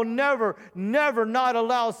 but I will never not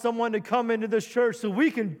allow someone to come into this church so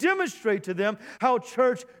we can demonstrate to them how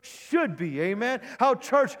church should be, amen? How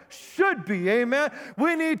church should be, amen?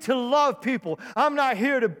 We need to love people. I'm not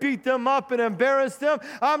here to beat them up and embarrass them.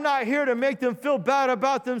 I'm not here to make them feel bad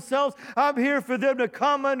about themselves. I'm here for them to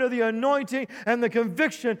come under the anointing and the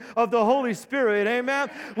conviction of the Holy Spirit, amen?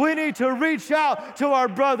 We need to reach out to our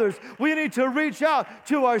brothers. We need to reach out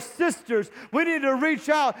to our sisters. We need to reach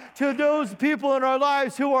out to those people in our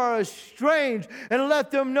lives who are estranged and let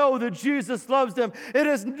them know that Jesus loves them. It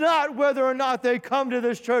is not whether or not they come to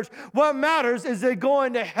this church. What matters is they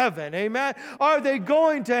going to heaven, amen? Are they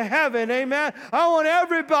going to heaven, amen? I want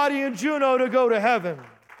everybody in Juneau to go to heaven.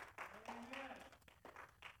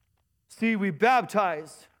 See, we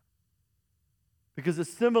baptize because it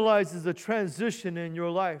symbolizes a transition in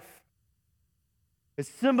your life. It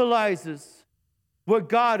symbolizes what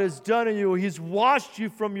God has done in you. He's washed you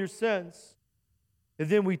from your sins. And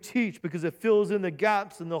then we teach because it fills in the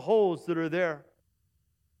gaps and the holes that are there.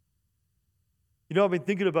 You know, I've been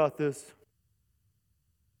thinking about this.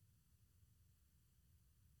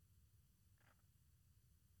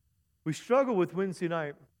 We struggle with Wednesday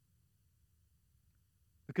night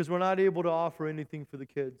because we're not able to offer anything for the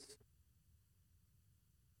kids.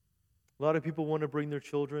 A lot of people want to bring their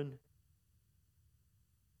children,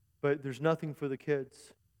 but there's nothing for the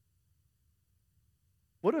kids.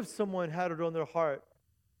 What if someone had it on their heart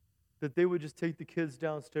that they would just take the kids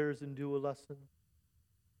downstairs and do a lesson?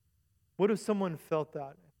 What if someone felt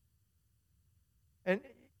that? And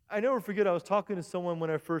I never forget, I was talking to someone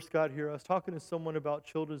when I first got here. I was talking to someone about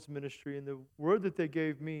children's ministry, and the word that they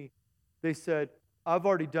gave me, they said, I've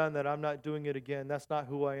already done that. I'm not doing it again. That's not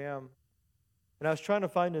who I am. And I was trying to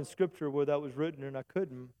find in Scripture where that was written, and I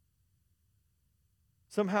couldn't.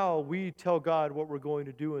 Somehow we tell God what we're going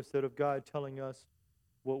to do instead of God telling us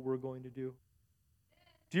what we're going to do.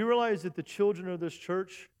 Do you realize that the children of this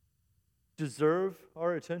church deserve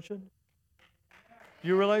our attention? Do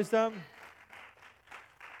you realize that?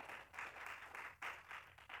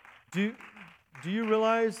 Do you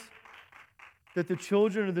realize that the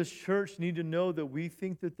children of this church need to know that we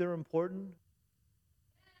think that they're important?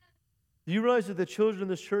 Do you realize that the children of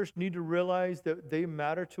this church need to realize that they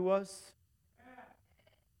matter to us?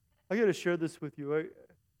 I got to share this with you.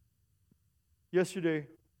 Yesterday,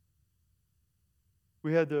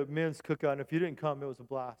 we had the men's cookout, and if you didn't come, it was a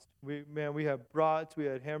blast. We had brats, we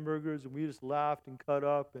had hamburgers, and we just laughed and cut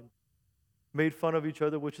up and made fun of each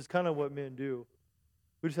other, which is kind of what men do.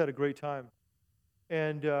 We just had a great time.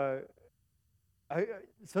 And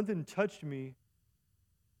something touched me,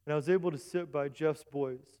 and I was able to sit by Jeff's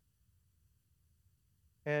boys.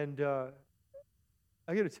 And I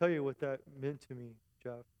got to tell you what that meant to me,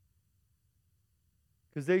 Jeff.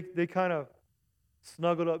 Because they kind of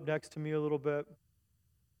snuggled up next to me a little bit.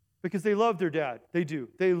 Because they love their dad. They do.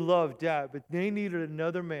 They love dad. But they needed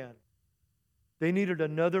another man. They needed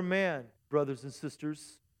another man, brothers and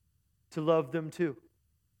sisters, to love them too.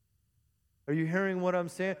 Are you hearing what I'm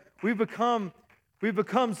saying? We've become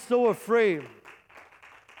so afraid.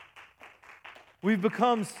 We've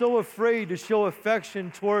become so afraid to show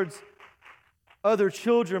affection towards other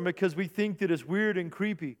children because we think that it's weird and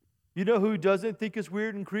creepy. You know who doesn't think it's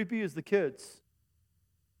weird and creepy is the kids.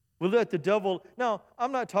 We let the devil. Now,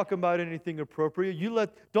 I'm not talking about anything appropriate.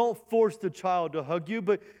 Don't force the child to hug you,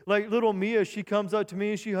 but like little Mia, she comes up to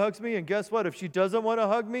me and she hugs me, and guess what? If she doesn't want to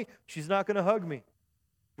hug me, she's not going to hug me.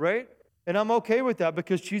 Right? And I'm okay with that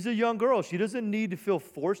because she's a young girl. She doesn't need to feel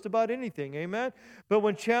forced about anything, amen? But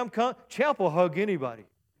when Champ comes, Champ will hug anybody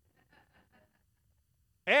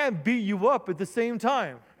and beat you up at the same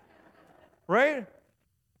time, right?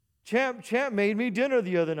 Champ made me dinner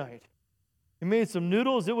the other night. He made some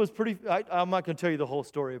noodles. It was pretty, I'm not going to tell you the whole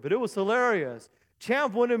story, but it was hilarious.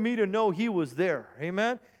 Champ wanted me to know he was there,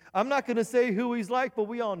 amen? I'm not going to say who he's like, but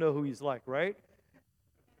we all know who he's like, right?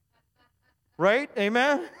 Right?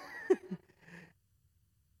 Amen?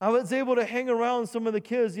 I was able to hang around some of the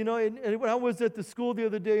kids, and when I was at the school the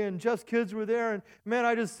other day and Jeff's kids were there, and man,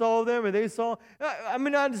 I just saw them and they saw,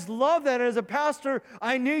 I just love that. And as a pastor,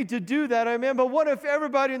 I need to do that, amen. But what if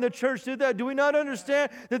everybody in the church did that? Do we not understand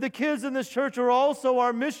that the kids in this church are also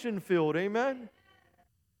our mission field, amen?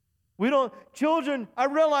 Children, I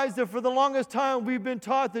realize that for the longest time we've been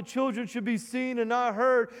taught that children should be seen and not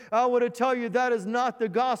heard. I want to tell you that is not the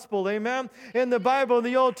gospel, amen? In the Bible, in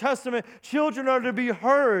the Old Testament, children are to be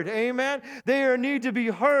heard, amen? They need to be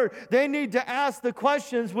heard. They need to ask the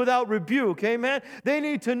questions without rebuke, amen? They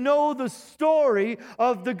need to know the story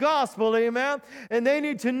of the gospel, amen? And they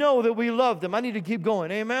need to know that we love them. I need to keep going,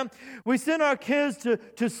 amen? We send our kids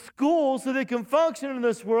to school so they can function in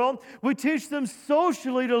this world. We teach them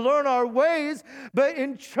socially to learn our ways, but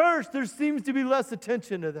in church there seems to be less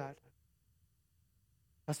attention to that.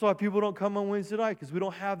 That's why people don't come on Wednesday night, because we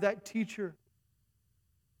don't have that teacher.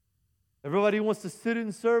 Everybody wants to sit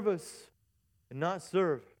in service and not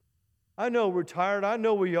serve. I know we're tired. I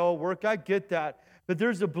know we all work. I get that. But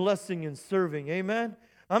there's a blessing in serving. Amen?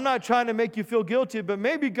 I'm not trying to make you feel guilty, but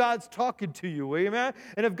maybe God's talking to you, amen?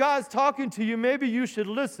 And if God's talking to you, maybe you should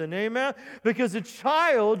listen, amen? Because a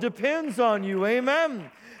child depends on you, amen?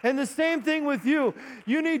 And the same thing with you.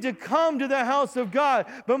 You need to come to the house of God,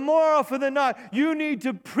 but more often than not, you need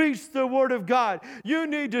to preach the Word of God. You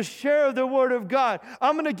need to share the Word of God.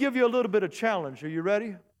 I'm going to give you a little bit of challenge. Are you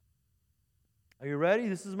ready? Are you ready?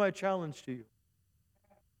 This is my challenge to you.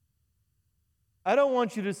 I don't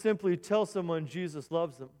want you to simply tell someone Jesus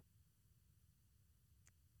loves them.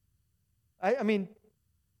 I mean,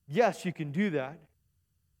 yes, you can do that.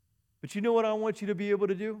 But you know what I want you to be able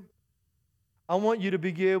to do? I want you to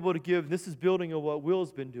be able to give, this is building on what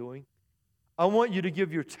Will's been doing. I want you to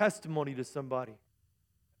give your testimony to somebody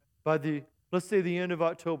by let's say the end of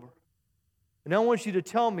October. And I want you to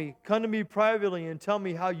tell me, come to me privately and tell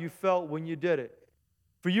me how you felt when you did it.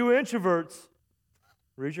 For you introverts,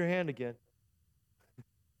 raise your hand again.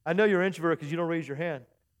 I know you're an introvert because you don't raise your hand.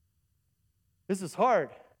 This is hard.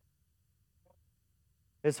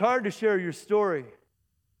 It's hard to share your story,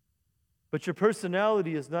 but your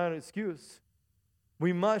personality is not an excuse.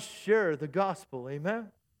 We must share the gospel, amen?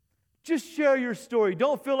 Just share your story.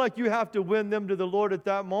 Don't feel like you have to win them to the Lord at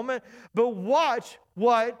that moment, but watch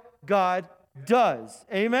what God does,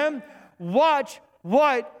 amen? Watch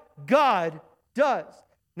what God does.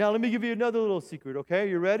 Now, let me give you another little secret, okay?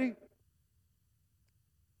 You ready?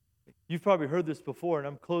 You've probably heard this before, and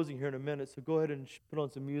I'm closing here in a minute, so go ahead and put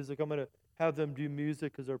on some music. I'm going to have them do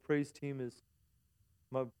music because our praise team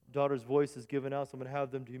my daughter's voice is given out, so I'm going to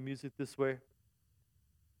have them do music this way.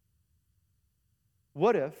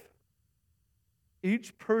 What if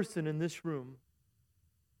each person in this room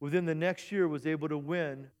within the next year was able to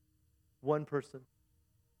win one person?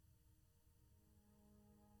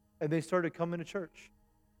 And they started coming to church.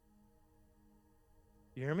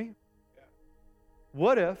 You hear me? Yeah.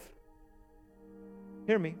 What if,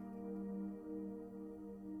 hear me,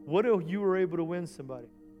 what if you were able to win somebody?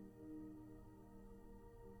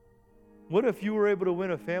 What if you were able to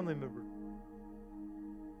win a family member?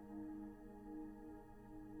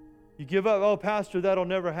 You give up, oh, Pastor, that'll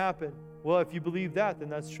never happen. Well, if you believe that, then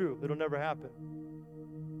that's true. It'll never happen.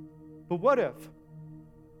 But what if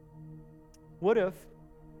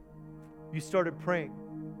you started praying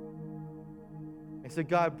and said,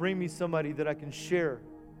 God, bring me somebody that I can share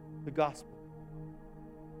the gospel?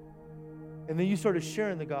 And then you started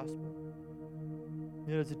sharing the gospel.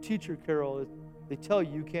 You know, as a teacher, Carol, they tell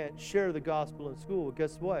you can't share the gospel in school. Well,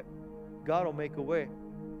 guess what? God will make a way.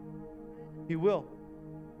 He will.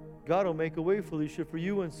 God will make a way, Felicia, for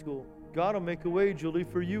you in school. God will make a way, Julie,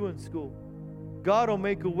 for you in school. God will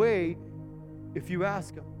make a way if you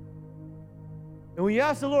ask Him. And when you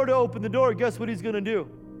ask the Lord to open the door, guess what He's going to do?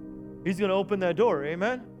 He's going to open that door.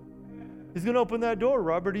 Amen? He's going to open that door,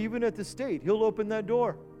 Robert, even at the state. He'll open that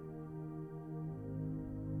door.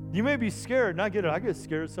 You may be scared, and I get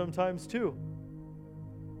scared sometimes too.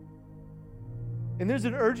 And there's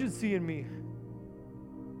an urgency in me.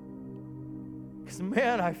 Because,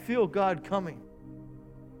 man, I feel God coming.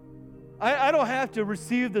 I don't have to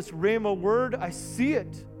receive this rhema word. I see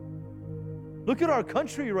it. Look at our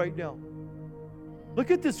country right now.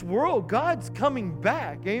 Look at this world. God's coming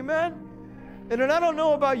back. Amen? And then I don't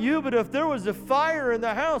know about you, but if there was a fire in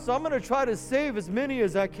the house, I'm going to try to save as many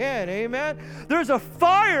as I can. Amen? There's a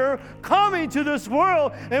fire coming to this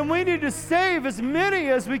world, and we need to save as many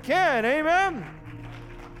as we can. Amen?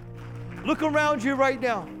 Look around you right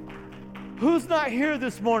now. Who's not here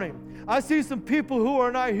this morning? I see some people who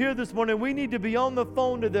are not here this morning. We need to be on the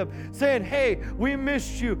phone to them saying, hey, we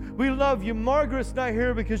missed you. We love you. Margaret's not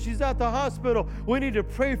here because she's at the hospital. We need to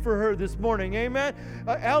pray for her this morning. Amen.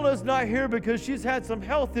 Ella's not here because she's had some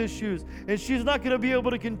health issues and she's not going to be able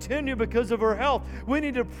to continue because of her health. We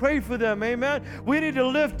need to pray for them. Amen. We need to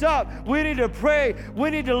lift up. We need to pray. We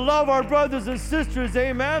need to love our brothers and sisters.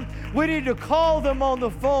 Amen. We need to call them on the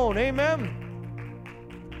phone. Amen.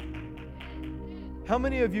 How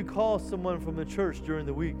many of you call someone from the church during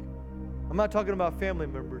the week? I'm not talking about family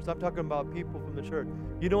members. I'm talking about people from the church.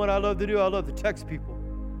 You know what I love to do? I love to text people.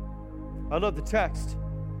 I love to text.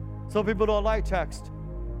 Some people don't like text,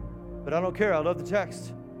 but I don't care. I love to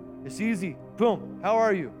text. It's easy. Boom. How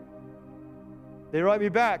are you? They write me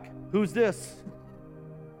back. Who's this?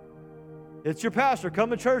 It's your pastor.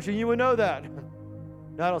 Come to church and you would know that.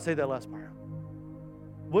 No, I don't say that last part.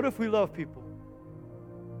 What if we love people?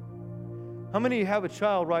 How many have a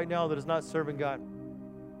child right now that is not serving God?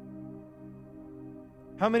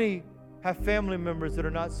 How many have family members that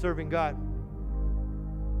are not serving God?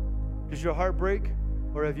 Does your heart break,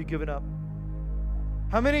 or have you given up?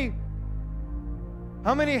 How many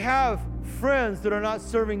have friends that are not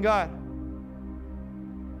serving God?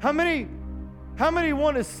 How many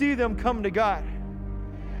want to see them come to God?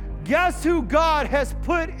 Guess who God has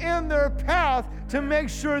put in their path to make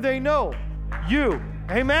sure they know? You.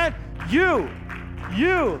 Amen? You.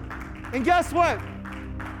 And guess what?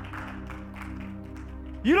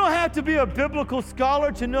 You don't have to be a biblical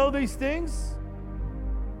scholar to know these things.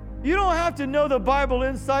 You don't have to know the Bible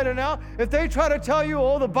inside and out. If they try to tell you,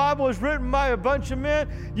 oh, the Bible is written by a bunch of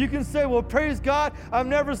men, you can say, well, praise God, I've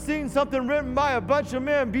never seen something written by a bunch of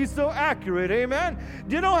men be so accurate. Amen?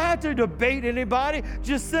 You don't have to debate anybody.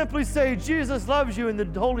 Just simply say, Jesus loves you, and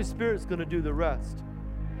the Holy Spirit's going to do the rest.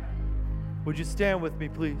 Would you stand with me,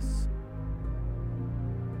 please?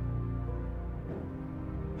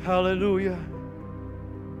 Hallelujah.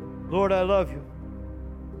 Lord, I love you.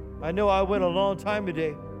 I know I went a long time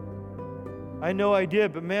today. I know I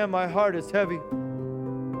did, but man, my heart is heavy.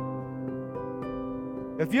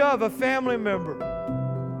 If you have a family member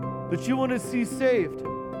that you want to see saved,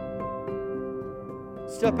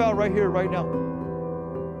 step out right here, right now.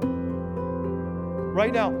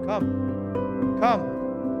 Right now, come. Come.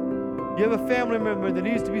 You have a family member that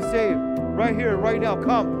needs to be saved. Right here, right now,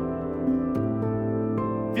 come.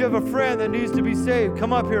 If you have a friend that needs to be saved,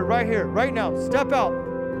 come up here, right now. Step out.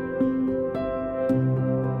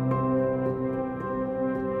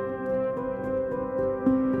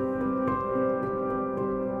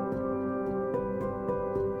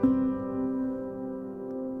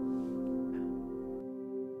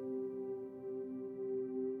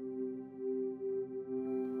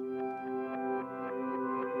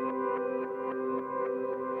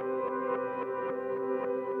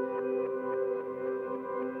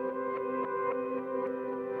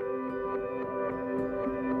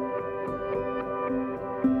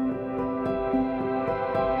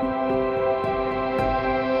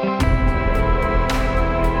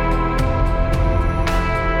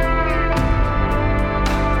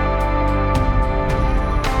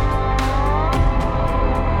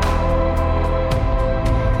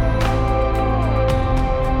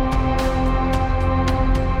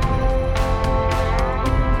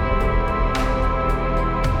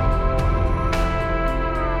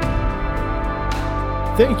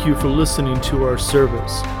 Thank you for listening to our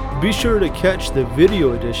service. Be sure to catch the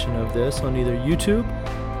video edition of this on either YouTube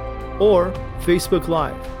or Facebook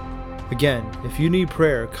Live. Again, if you need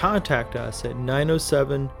prayer, contact us at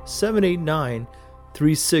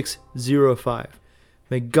 907-789-3605.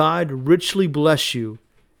 May God richly bless you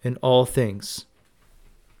in all things.